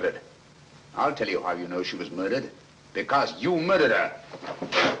she was murdered? I'll tell you how you know she was murdered. Because you murdered her.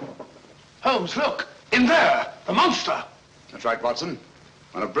 Holmes, look! In there! The monster! That's right, Watson.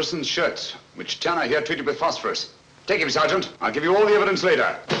 One of Brisson's shirts, which Tanner here treated with phosphorus. Take him, Sergeant. I'll give you all the evidence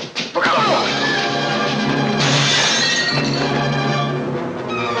later. Look out!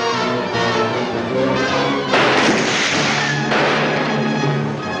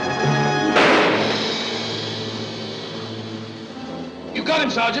 You got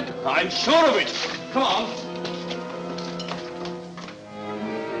him, Sergeant. I'm sure of it. Come on.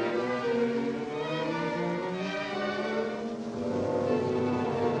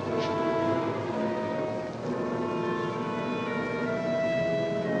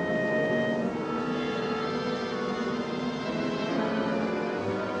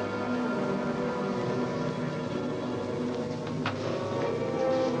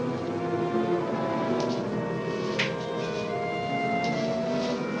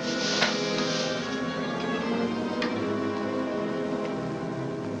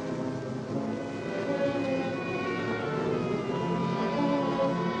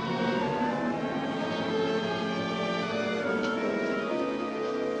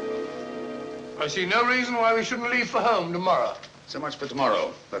 I see no reason why we shouldn't leave for home tomorrow. So much for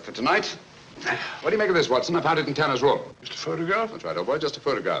tomorrow. But for tonight, what do you make of this, Watson? I found it in Tanner's room. Just a photograph? That's right, old boy, just a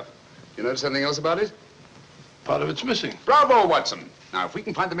photograph. You notice anything else about it? Part of it's missing. Bravo, Watson. Now, if we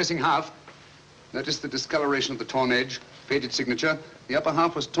can find the missing half, notice the discoloration of the torn edge, faded signature. The upper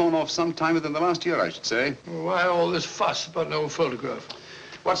half was torn off sometime within the last year, I should say. Well, why all this fuss about an old photograph?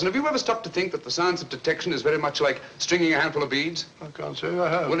 Watson, have you ever stopped to think that the science of detection is very much like stringing a handful of beads? I can't say I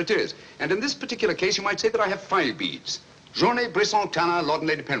have. Well, it is. And in this particular case, you might say that I have 5 beads. Journée, Brisson, Tanner, Lord and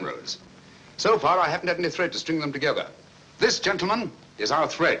Lady Penrose. So far, I haven't had any thread to string them together. This, gentlemen, is our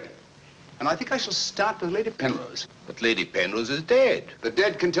thread. And I think I shall start with Lady Penrose. But Lady Penrose is dead. The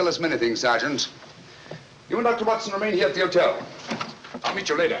dead can tell us many things, Sergeant. You and Dr. Watson remain here at the hotel. I'll meet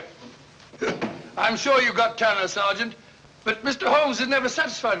you later. I'm sure you got Tanner, Sergeant. But Mr. Holmes is never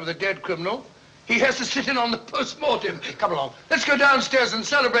satisfied with a dead criminal. He has to sit in on the post-mortem. Come along. Let's go downstairs and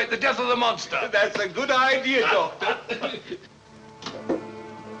celebrate the death of the monster. That's a good idea, Doctor.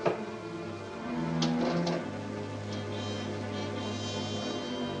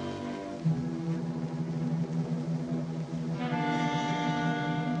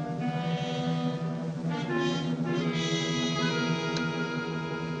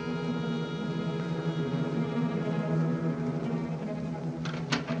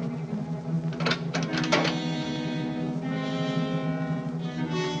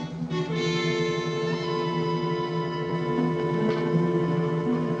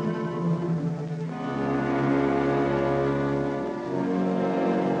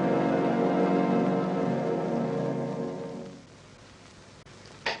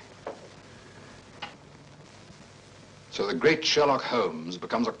 So the great Sherlock Holmes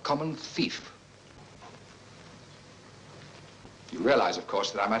becomes a common thief. You realize, of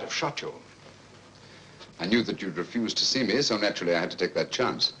course, that I might have shot you. I knew that you'd refuse to see me, so naturally I had to take that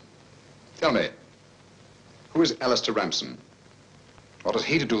chance. Tell me, who is Alistair Ramsden? What has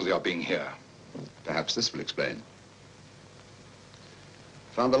he to do with your being here? Perhaps this will explain.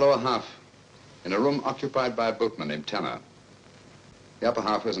 Found the lower half in a room occupied by a boatman named Tanner. The upper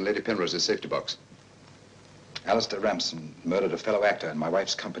half was in Lady Penrose's safety box. Alistair Ramsden murdered a fellow actor in my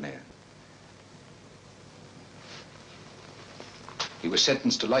wife's company. He was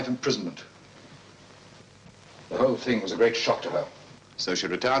sentenced to life imprisonment. The whole thing was a great shock to her. So she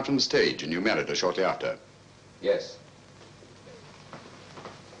retired from the stage and you married her shortly after? Yes.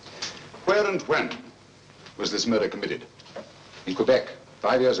 Where and when was this murder committed? In Quebec,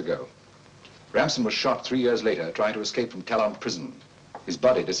 5 years ago. Ramsden was shot 3 years later trying to escape from Talon prison. His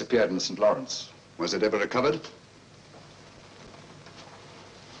body disappeared in the St. Lawrence. Was it ever recovered?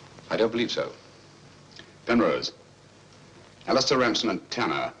 I don't believe so. Penrose, Alistair Ramsden and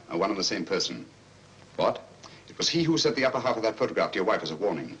Tanner are one and the same person. What? It was he who sent the upper half of that photograph to your wife as a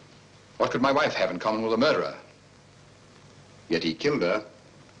warning. What could my wife have in common with a murderer? Yet he killed her.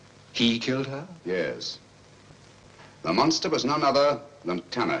 He killed her? Yes. The monster was none other than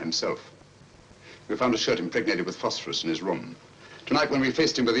Tanner himself. We found a shirt impregnated with phosphorus in his room. Tonight, when we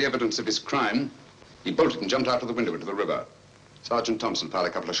faced him with the evidence of his crime, he bolted and jumped out of the window into the river. Sergeant Thompson fired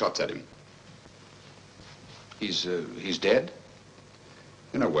a couple of shots at him. He's dead?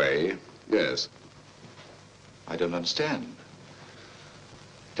 In a way, yes. I don't understand.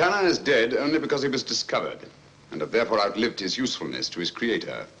 Tanner is dead only because he was discovered, and have therefore outlived his usefulness to his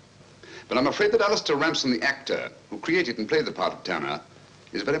creator. But I'm afraid that Alistair Ramsden, the actor, who created and played the part of Tanner,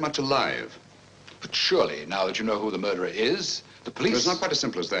 is very much alive. But surely, now that you know who the murderer is, the police... It's not quite as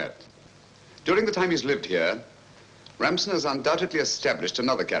simple as that. During the time he's lived here, Ramsden has undoubtedly established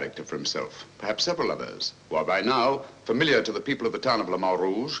another character for himself, perhaps several others, who are by now familiar to the people of the town of Le Mans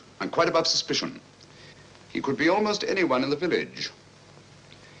Rouge and quite above suspicion. He could be almost anyone in the village.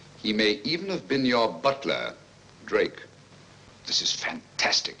 He may even have been your butler, Drake. This is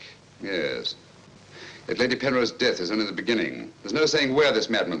fantastic. Yes. Yet Lady Penrose's death is only the beginning. There's no saying where this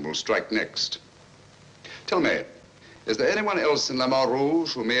madman will strike next. Tell me, is there anyone else in Le Mans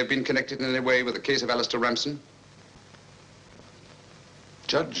Rouge who may have been connected in any way with the case of Alistair Ramsden?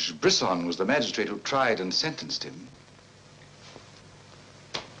 Judge Brisson was the magistrate who tried and sentenced him.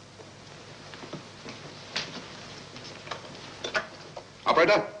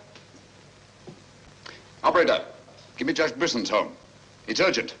 Operator? Operator, give me Judge Brisson's home. It's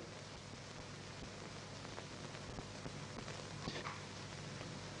urgent.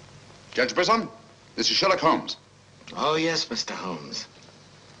 Judge Brisson, this is Sherlock Holmes. Oh, yes, Mr. Holmes.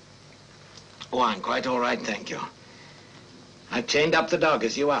 Oh, I'm quite all right, thank you. I've chained up the dog,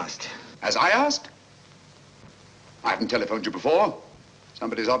 as you asked. As I asked? I haven't telephoned you before.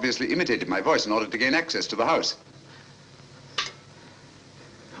 Somebody's obviously imitated my voice in order to gain access to the house.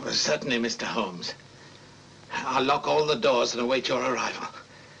 Certainly, Mr. Holmes. I'll lock all the doors and await your arrival.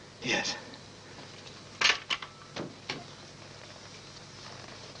 Yes.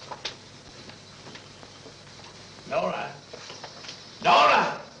 Nora!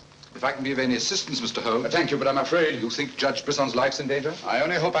 Nora! If I can be of any assistance, Mr. Holmes. Thank you, but I'm afraid... You think Judge Brisson's life's in danger? I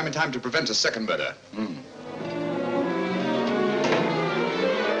only hope I'm in time to prevent a second murder.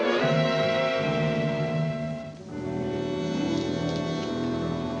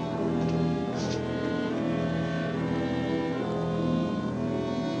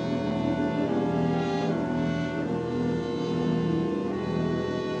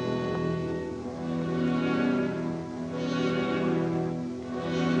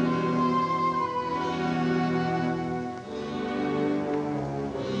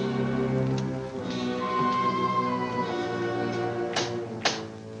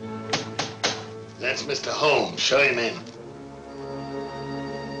 That's Mr. Holmes. Show him in.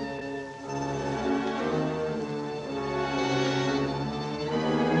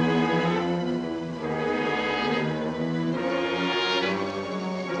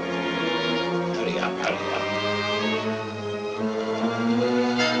 Hurry up, hurry up.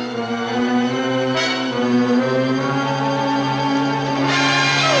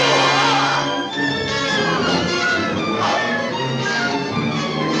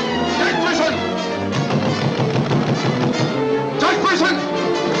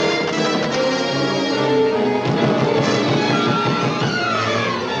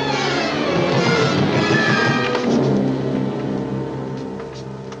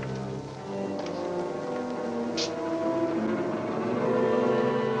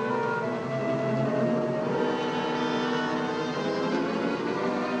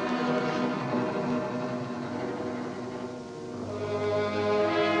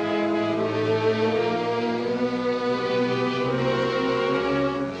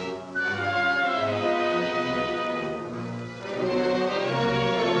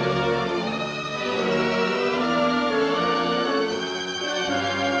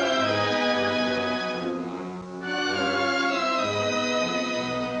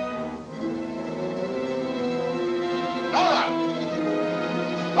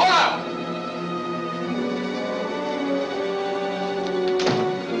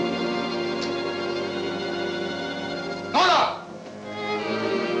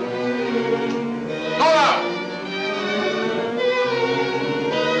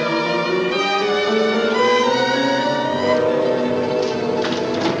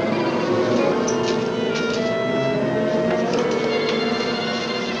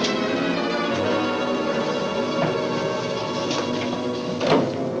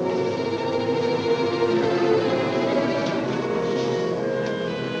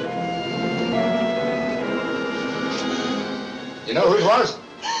 You know who it was?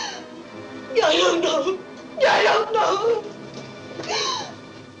 I don't know. I don't know.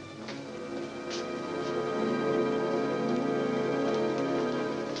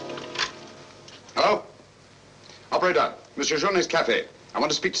 Hello? Operator, Monsieur Journet's cafe. I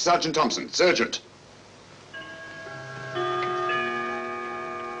want to speak to Sergeant Thompson. It's urgent.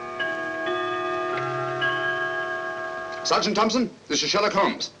 Sergeant Thompson, this is Sherlock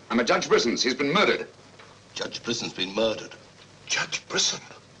Holmes. I'm at Judge Brisson's. He's been murdered. Judge Brisson's been murdered. Judge Brisson?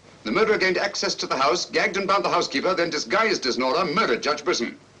 The murderer gained access to the house, gagged and bound the housekeeper, then disguised as Nora, murdered Judge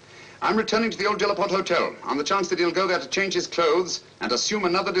Brisson. I'm returning to the old De La Porte Hotel on the chance that he'll go there to change his clothes and assume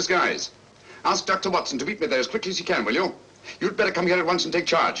another disguise. Ask Dr. Watson to meet me there as quickly as he can, will you? You'd better come here at once and take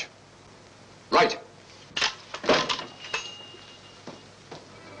charge. Right.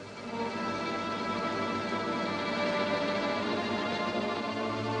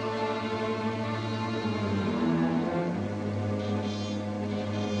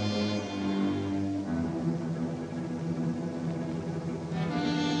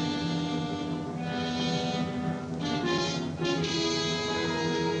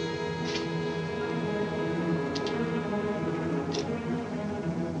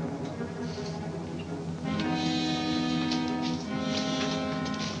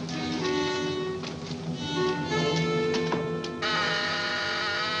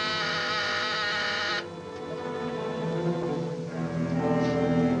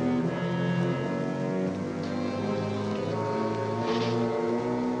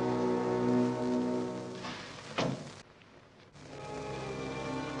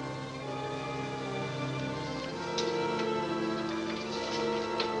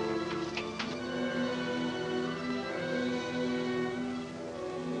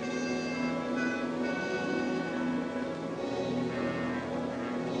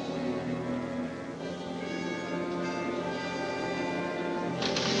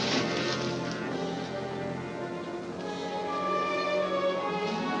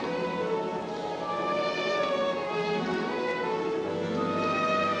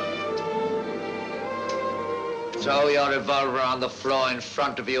 Throw your revolver on the floor in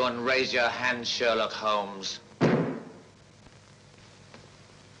front of you and raise your hand, Sherlock Holmes.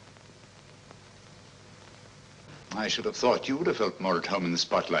 I should have thought you would have felt more at home in the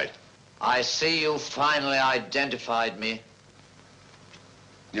spotlight. I see you finally identified me.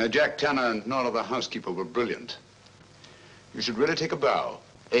 Yeah, Jack Tanner and Nora the housekeeper were brilliant. You should really take a bow.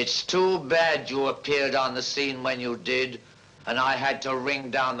 It's too bad you appeared on the scene when you did, and I had to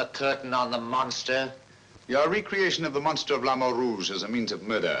ring down the curtain on the monster. Your recreation of the monster of La Mort Rouge as a means of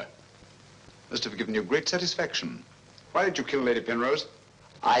murder must have given you great satisfaction. Why did you kill Lady Penrose?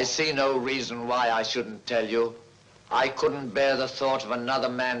 I see no reason why I shouldn't tell you. I couldn't bear the thought of another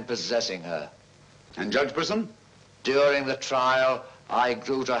man possessing her. And Judge Brisson? During the trial, I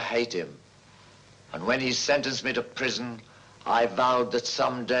grew to hate him. And when he sentenced me to prison, I vowed that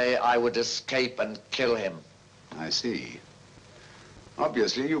someday I would escape and kill him. I see.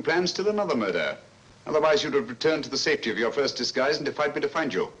 Obviously, you planned still another murder. Otherwise, you'd have returned to the safety of your first disguise and defied me to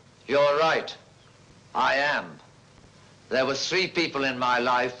find you. You're right. I am. There were 3 people in my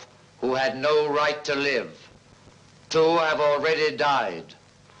life who had no right to live. 2 have already died.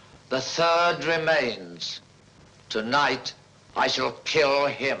 The 3rd remains. Tonight, I shall kill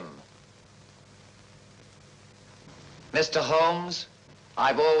him. Mr. Holmes,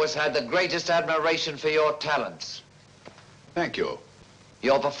 I've always had the greatest admiration for your talents. Thank you.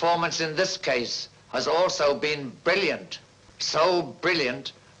 Your performance in this case has also been brilliant. So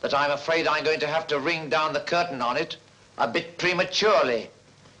brilliant that I'm afraid I'm going to have to ring down the curtain on it a bit prematurely.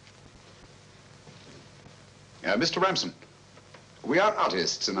 Mr. Ramson, we are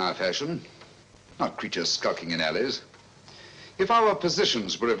artists in our fashion, not creatures skulking in alleys. If our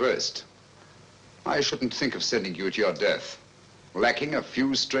positions were reversed, I shouldn't think of sending you to your death. Lacking a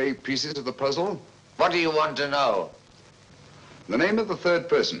few stray pieces of the puzzle? What do you want to know? The name of the 3rd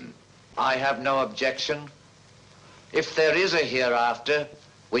person. I have no objection. If there is a hereafter,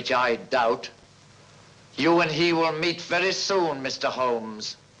 which I doubt, you and he will meet very soon, Mr.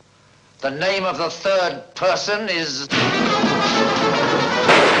 Holmes. The name of the 3rd person is...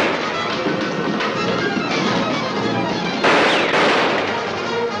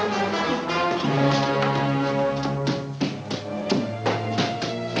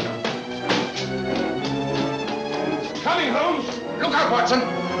 Coming, Holmes! Look out, Watson!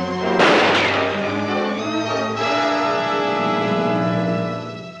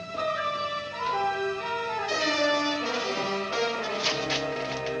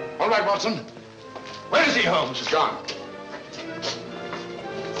 All right, Watson. Where is he, Holmes? He's gone.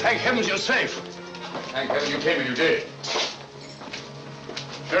 Thank heavens you're safe. Thank heaven you came and you did.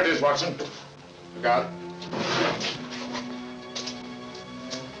 There it is, Watson. Look out.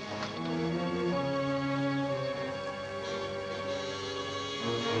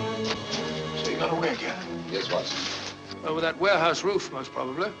 So you got away again? Yes, Watson. Over that warehouse roof, most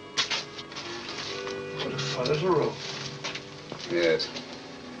probably. What a fun little room. Yes.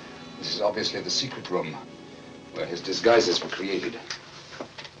 This is obviously the secret room where his disguises were created.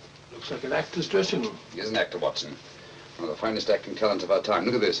 Looks like an actor's dressing room. He is an actor, Watson. One of the finest acting talents of our time.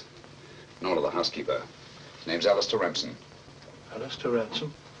 Look at this. Nora, the housekeeper. His name's Alistair Ramson. Alistair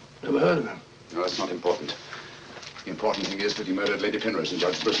Ransom? Never heard of him. No, that's not important. The important thing is that he murdered Lady Penrose and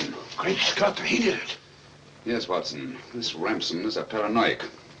Judge Brisson. Great Scott, he did it. Yes, Watson. This Ramson is a paranoiac.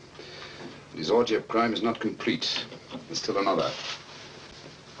 But his orgy of crime is not complete. There's still another.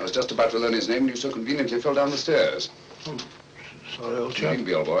 I was just about to learn his name when you so conveniently fell down the stairs. Oh, sorry, old chap. You needn't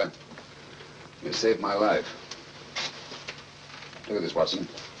be, old boy. You saved my life. Look at this, Watson.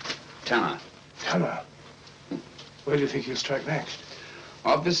 Tanner. Tanner? Where do you think he'll strike next?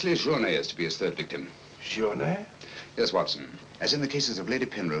 Obviously, Journet is to be his 3rd victim. Journet? Yes, Watson. As in the cases of Lady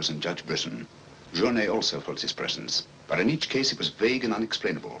Penrose and Judge Brisson, Journet also felt his presence. But in each case, it was vague and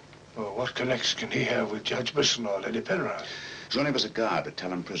unexplainable. Well, what connection can he have with Judge Brisson or Lady Penrose? Journet was a guard at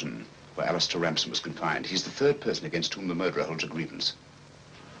Talon Prison, where Alistair Ramson was confined. He's the 3rd person against whom the murderer holds a grievance.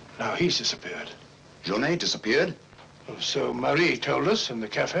 Now he's disappeared. Journet disappeared? Oh, so Marie told us in the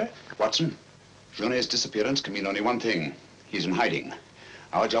cafe? Watson, Journet's disappearance can mean only one thing. He's in hiding.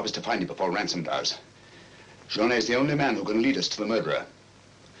 Our job is to find him before Ransom does. Journet is the only man who can lead us to the murderer.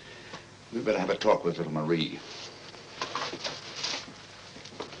 We'd better have a talk with little Marie.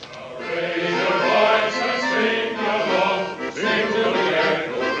 Raise your voice and sing along, sing till the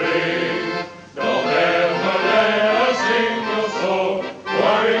echo ring. Don't ever let a single soul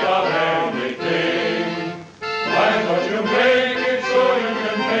worry about anything. Find what you make it so you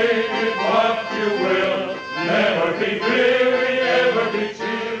can make it what you will. Never be weary, ever be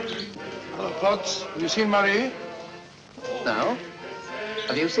cheery. Hello, Potts. Have you seen Marie? No.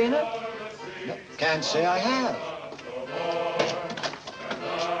 Have you seen her? No, can't say I have.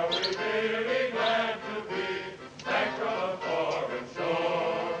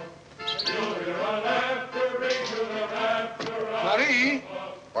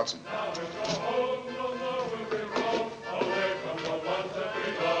 Watson.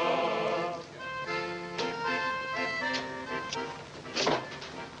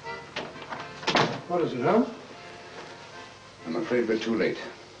 What is it, Holmes? I'm afraid we're too late.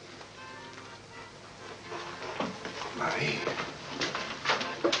 Marie.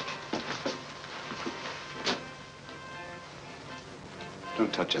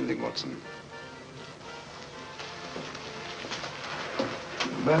 Don't touch anything, Watson.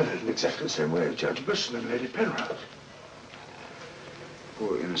 Murdered in exactly the same way as Judge Brisson and Lady Penrose.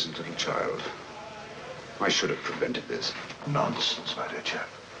 Poor innocent little child. I should have prevented this. Nonsense, my dear chap.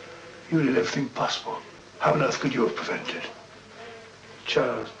 You did everything possible. How on earth could you have prevented it? The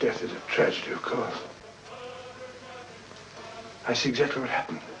child's death is a tragedy, of course. I see exactly what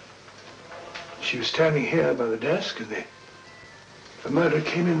happened. She was standing here by the desk, and the murderer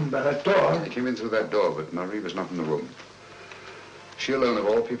came in by that door. He came in through that door, but Marie was not in the room. She alone, of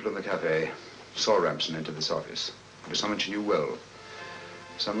all people in the cafe, saw Ramson enter this office. It was someone she knew well.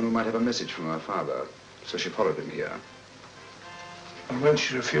 Someone who might have a message from her father. So she followed him here. And when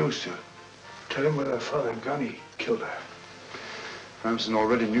she refused to tell him where her father had gone, he killed her. Ramson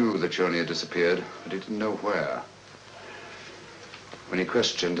already knew that Johnny had disappeared, but he didn't know where. When he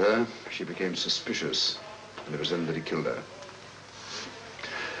questioned her, she became suspicious, and it was then that he killed her.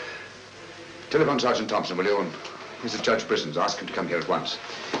 Telephone Sergeant Thompson, will you? He's at Judge Brisson's. Ask him to come here at once.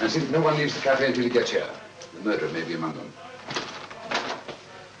 And see that no one leaves the cafe until he gets here. The murderer may be among them.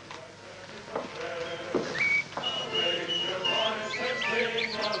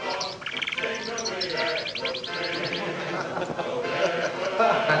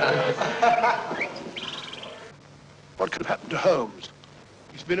 What could have happened to Holmes?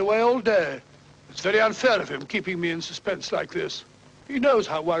 He's been away all day. It's very unfair of him keeping me in suspense like this. He knows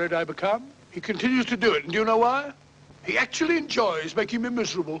how worried I become. He continues to do it, and do you know why? He actually enjoys making me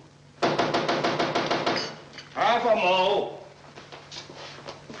miserable. Half a mo.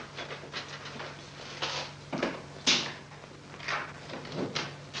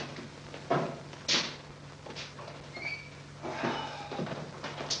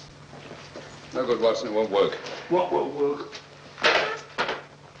 No good, Watson. It won't work. What won't work?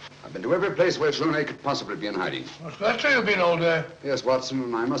 I've been to every place where Journey could possibly be in hiding. Well, that's where you've been all day. Yes, Watson,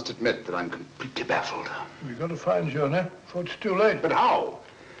 and I must admit that I'm completely baffled. We've got to find Journey before it's too late. But how?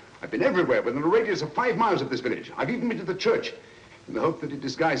 I've been everywhere within a radius of 5 miles of this village. I've even been to the church in the hope that he'd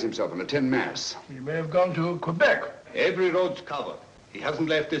disguise himself and attend Mass. He may have gone to Quebec. Every road's covered. He hasn't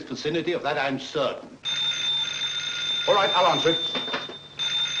left this vicinity, of that I'm certain. All right, I'll answer it.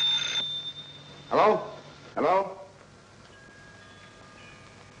 Hello? Hello?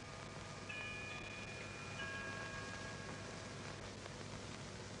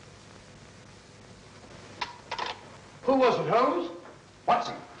 Who was it, Holmes?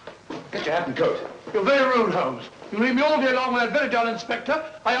 Watson, get your hat and coat. You're very rude, Holmes. You leave me all day long with that very dull inspector.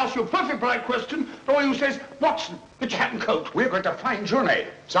 I ask you a perfect polite question, and all you say is, Watson, get your hat and coat. We're going to find Journey.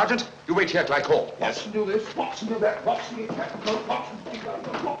 Sergeant, you wait here till I call. Watson, do this. Watson, do that. Watson, get your hat and coat. Watson, speak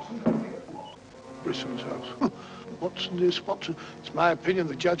up. Watson, Brisson's house. Watson this, Watson. It's my opinion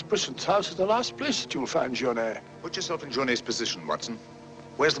that Judge Brisson's house is the last place that you'll find Journey. Put yourself in Journey's position, Watson.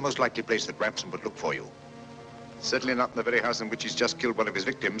 Where's the most likely place that Ramson would look for you? Certainly not in the very house in which he's just killed one of his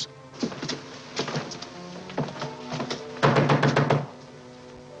victims.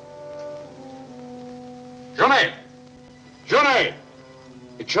 Journey! Journey!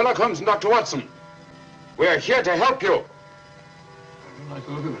 It's Sherlock Holmes and Dr. Watson. We're here to help you. I don't like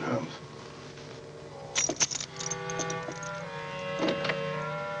the look of it, Holmes.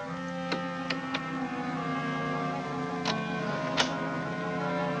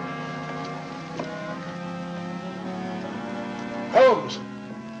 Holmes!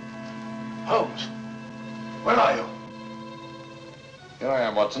 Holmes! Where are you? Here I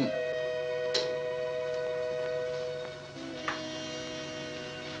am, Watson.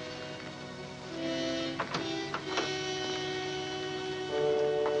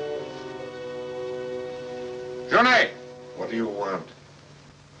 Journey! What do you want?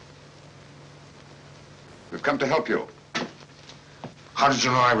 We've come to help you. How did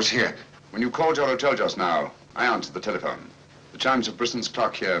you know I was here? When you called your hotel just now, I answered the telephone. The chimes of Brisson's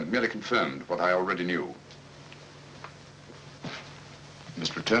clock here merely confirmed what I already knew. You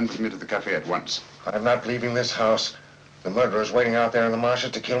must return with me to the cafe at once. I'm not leaving this house. The murderer's waiting out there in the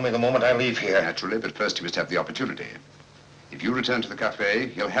marshes to kill me the moment I leave here. Naturally, but first he must have the opportunity. If you return to the cafe,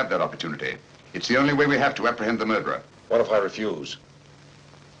 he'll have that opportunity. It's the only way we have to apprehend the murderer. What if I refuse?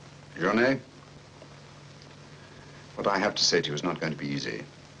 Journey, what I have to say to you is not going to be easy.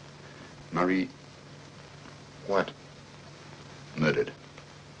 Marie... What? Murdered.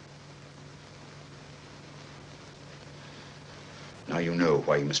 Now you know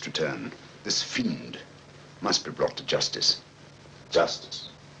why you must return. This fiend must be brought to justice. Justice?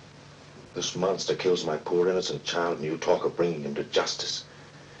 This monster kills my poor innocent child, and you talk of bringing him to justice.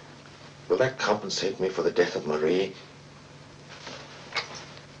 Will that compensate me for the death of Marie?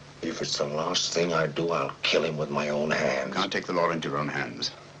 If it's the last thing I do, I'll kill him with my own hands. You can't take the law into your own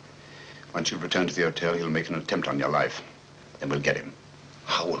hands. Once you've returned to the hotel, he'll make an attempt on your life. Then we'll get him.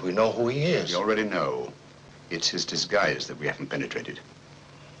 How will we know who he is? We already know. It's his disguise that we haven't penetrated.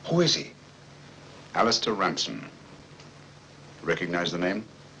 Who is he? Alistair Ramson. Recognize the name?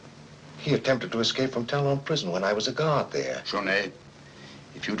 He attempted to escape from Talon prison when I was a guard there. Journey,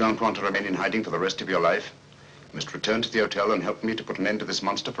 if you don't want to remain in hiding for the rest of your life, you must return to the hotel and help me to put an end to this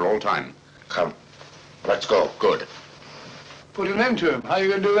monster for all time. Come. Let's go. Good. Put an end to him. How are you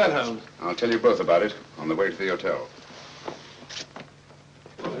going to do that, Holmes? I'll tell you both about it on the way to the hotel.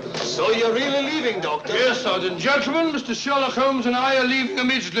 So you're really leaving, Doctor? Yes, Sergeant. Gentlemen, Mr. Sherlock Holmes and I are leaving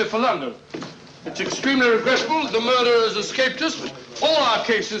immediately for London. It's extremely regrettable that the murderer has escaped us, but all our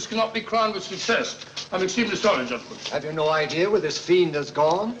cases cannot be crowned with success. I'm extremely sorry, gentlemen. Have you no idea where this fiend has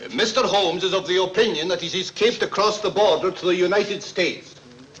gone? Mr. Holmes is of the opinion that he's escaped across the border to the United States.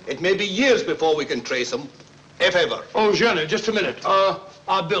 It may be years before we can trace him, if ever. Oh, Jenny, just a minute.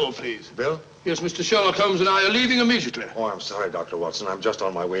 Our bill, please. Bill? Yes, Mr. Sherlock Holmes and I are leaving immediately. Oh, I'm sorry, Dr. Watson. I'm just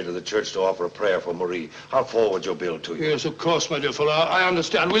on my way to the church to offer a prayer for Marie. I'll forward your bill to you. Yes, of course, my dear fellow. I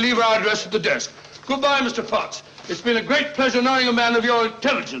understand. We'll leave our address at the desk. Goodbye, Mr. Potts. It's been a great pleasure knowing a man of your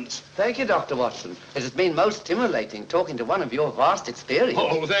intelligence. Thank you, Dr. Watson. It has been most stimulating talking to one of your vast experience.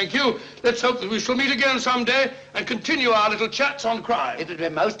 Oh, thank you. Let's hope that we shall meet again someday and continue our little chats on crime. It would be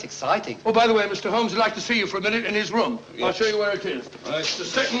most exciting. Oh, by the way, Mr. Holmes would like to see you for a minute in his room. Yes. I'll show you where it is. It's the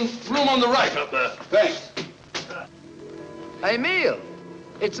second room on the right up there. Thanks. Emile,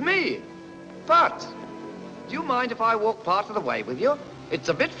 it's me. But, do you mind if I walk part of the way with you? It's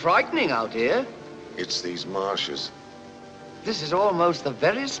a bit frightening out here. It's these marshes. This is almost the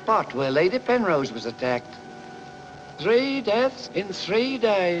very spot where Lady Penrose was attacked. 3 deaths in 3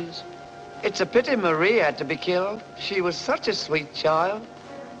 days. It's a pity Marie had to be killed. She was such a sweet child.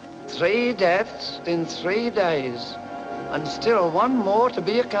 3 deaths in 3 days. And still one more to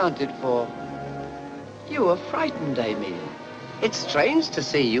be accounted for. You were frightened, Emile. It's strange to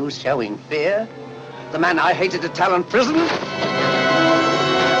see you showing fear. The man I hated at Talon prison.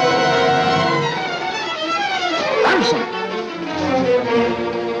 Ramson!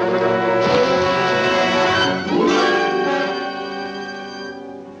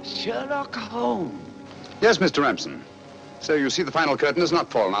 Sherlock Holmes. Yes, Mr. Ramson. So you see the final curtain has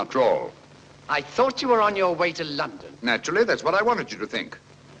not fallen after all. I thought you were on your way to London. Naturally, that's what I wanted you to think.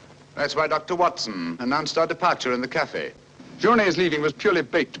 That's why Dr. Watson announced our departure in the cafe. Journey's leaving was purely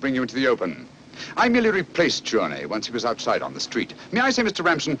bait to bring you into the open. I merely replaced Journey once he was outside on the street. May I say, Mr.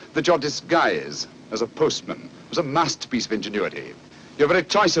 Ramson, that your disguise as a postman was a masterpiece of ingenuity. Your very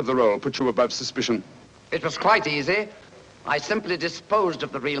choice of the role put you above suspicion. It was quite easy. I simply disposed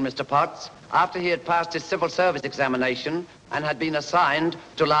of the real Mr. Potts after he had passed his civil service examination and had been assigned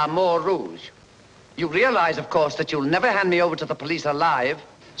to La Mort Rouge. You realize, of course, that you'll never hand me over to the police alive.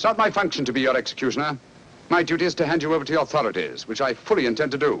 It's not my function to be your executioner. My duty is to hand you over to the authorities, which I fully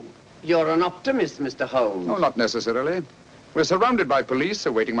intend to do. You're an optimist, Mr. Holmes. No, not necessarily. We're surrounded by police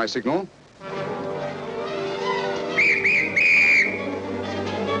awaiting my signal.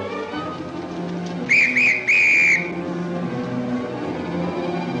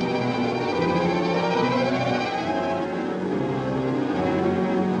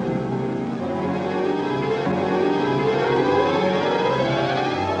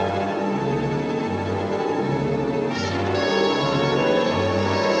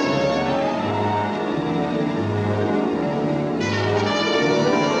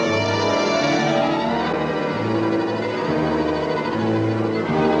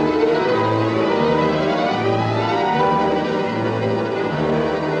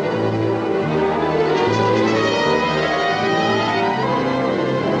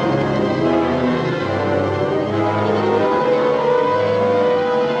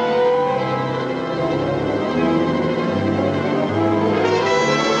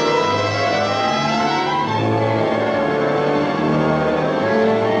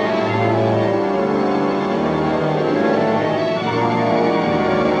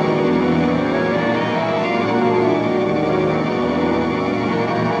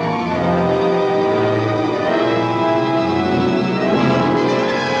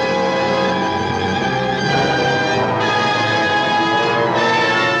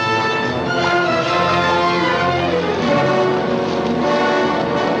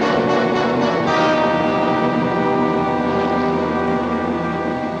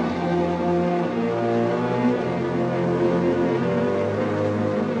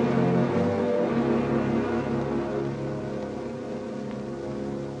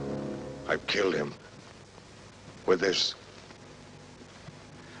 killed him. With this.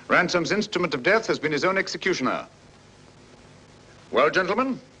 Ransom's instrument of death has been his own executioner. Well,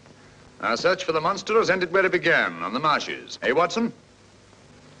 gentlemen, our search for the monster has ended where it began, on the marshes. Eh, Watson?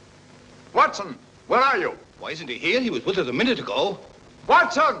 Watson, where are you? Why isn't he here? He was with us a minute ago.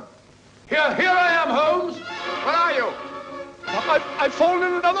 Watson! Here I am, Holmes. Where are you? I've fallen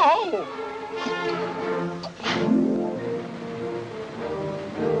in another hole.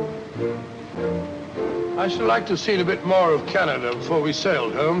 I should like to have seen a bit more of Canada before we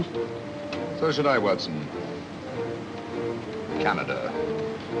sailed, Holmes. So should I, Watson. Canada.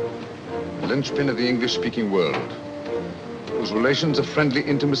 The linchpin of the English-speaking world, whose relations of friendly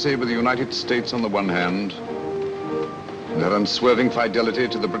intimacy with the United States on the one hand, and their unswerving fidelity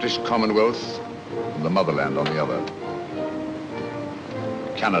to the British Commonwealth and the motherland on the other.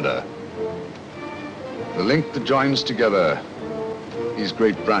 Canada. The link that joins together these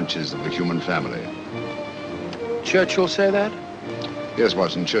great branches of the human family. Churchill say that? Yes,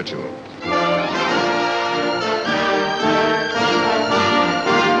 Watson, Churchill.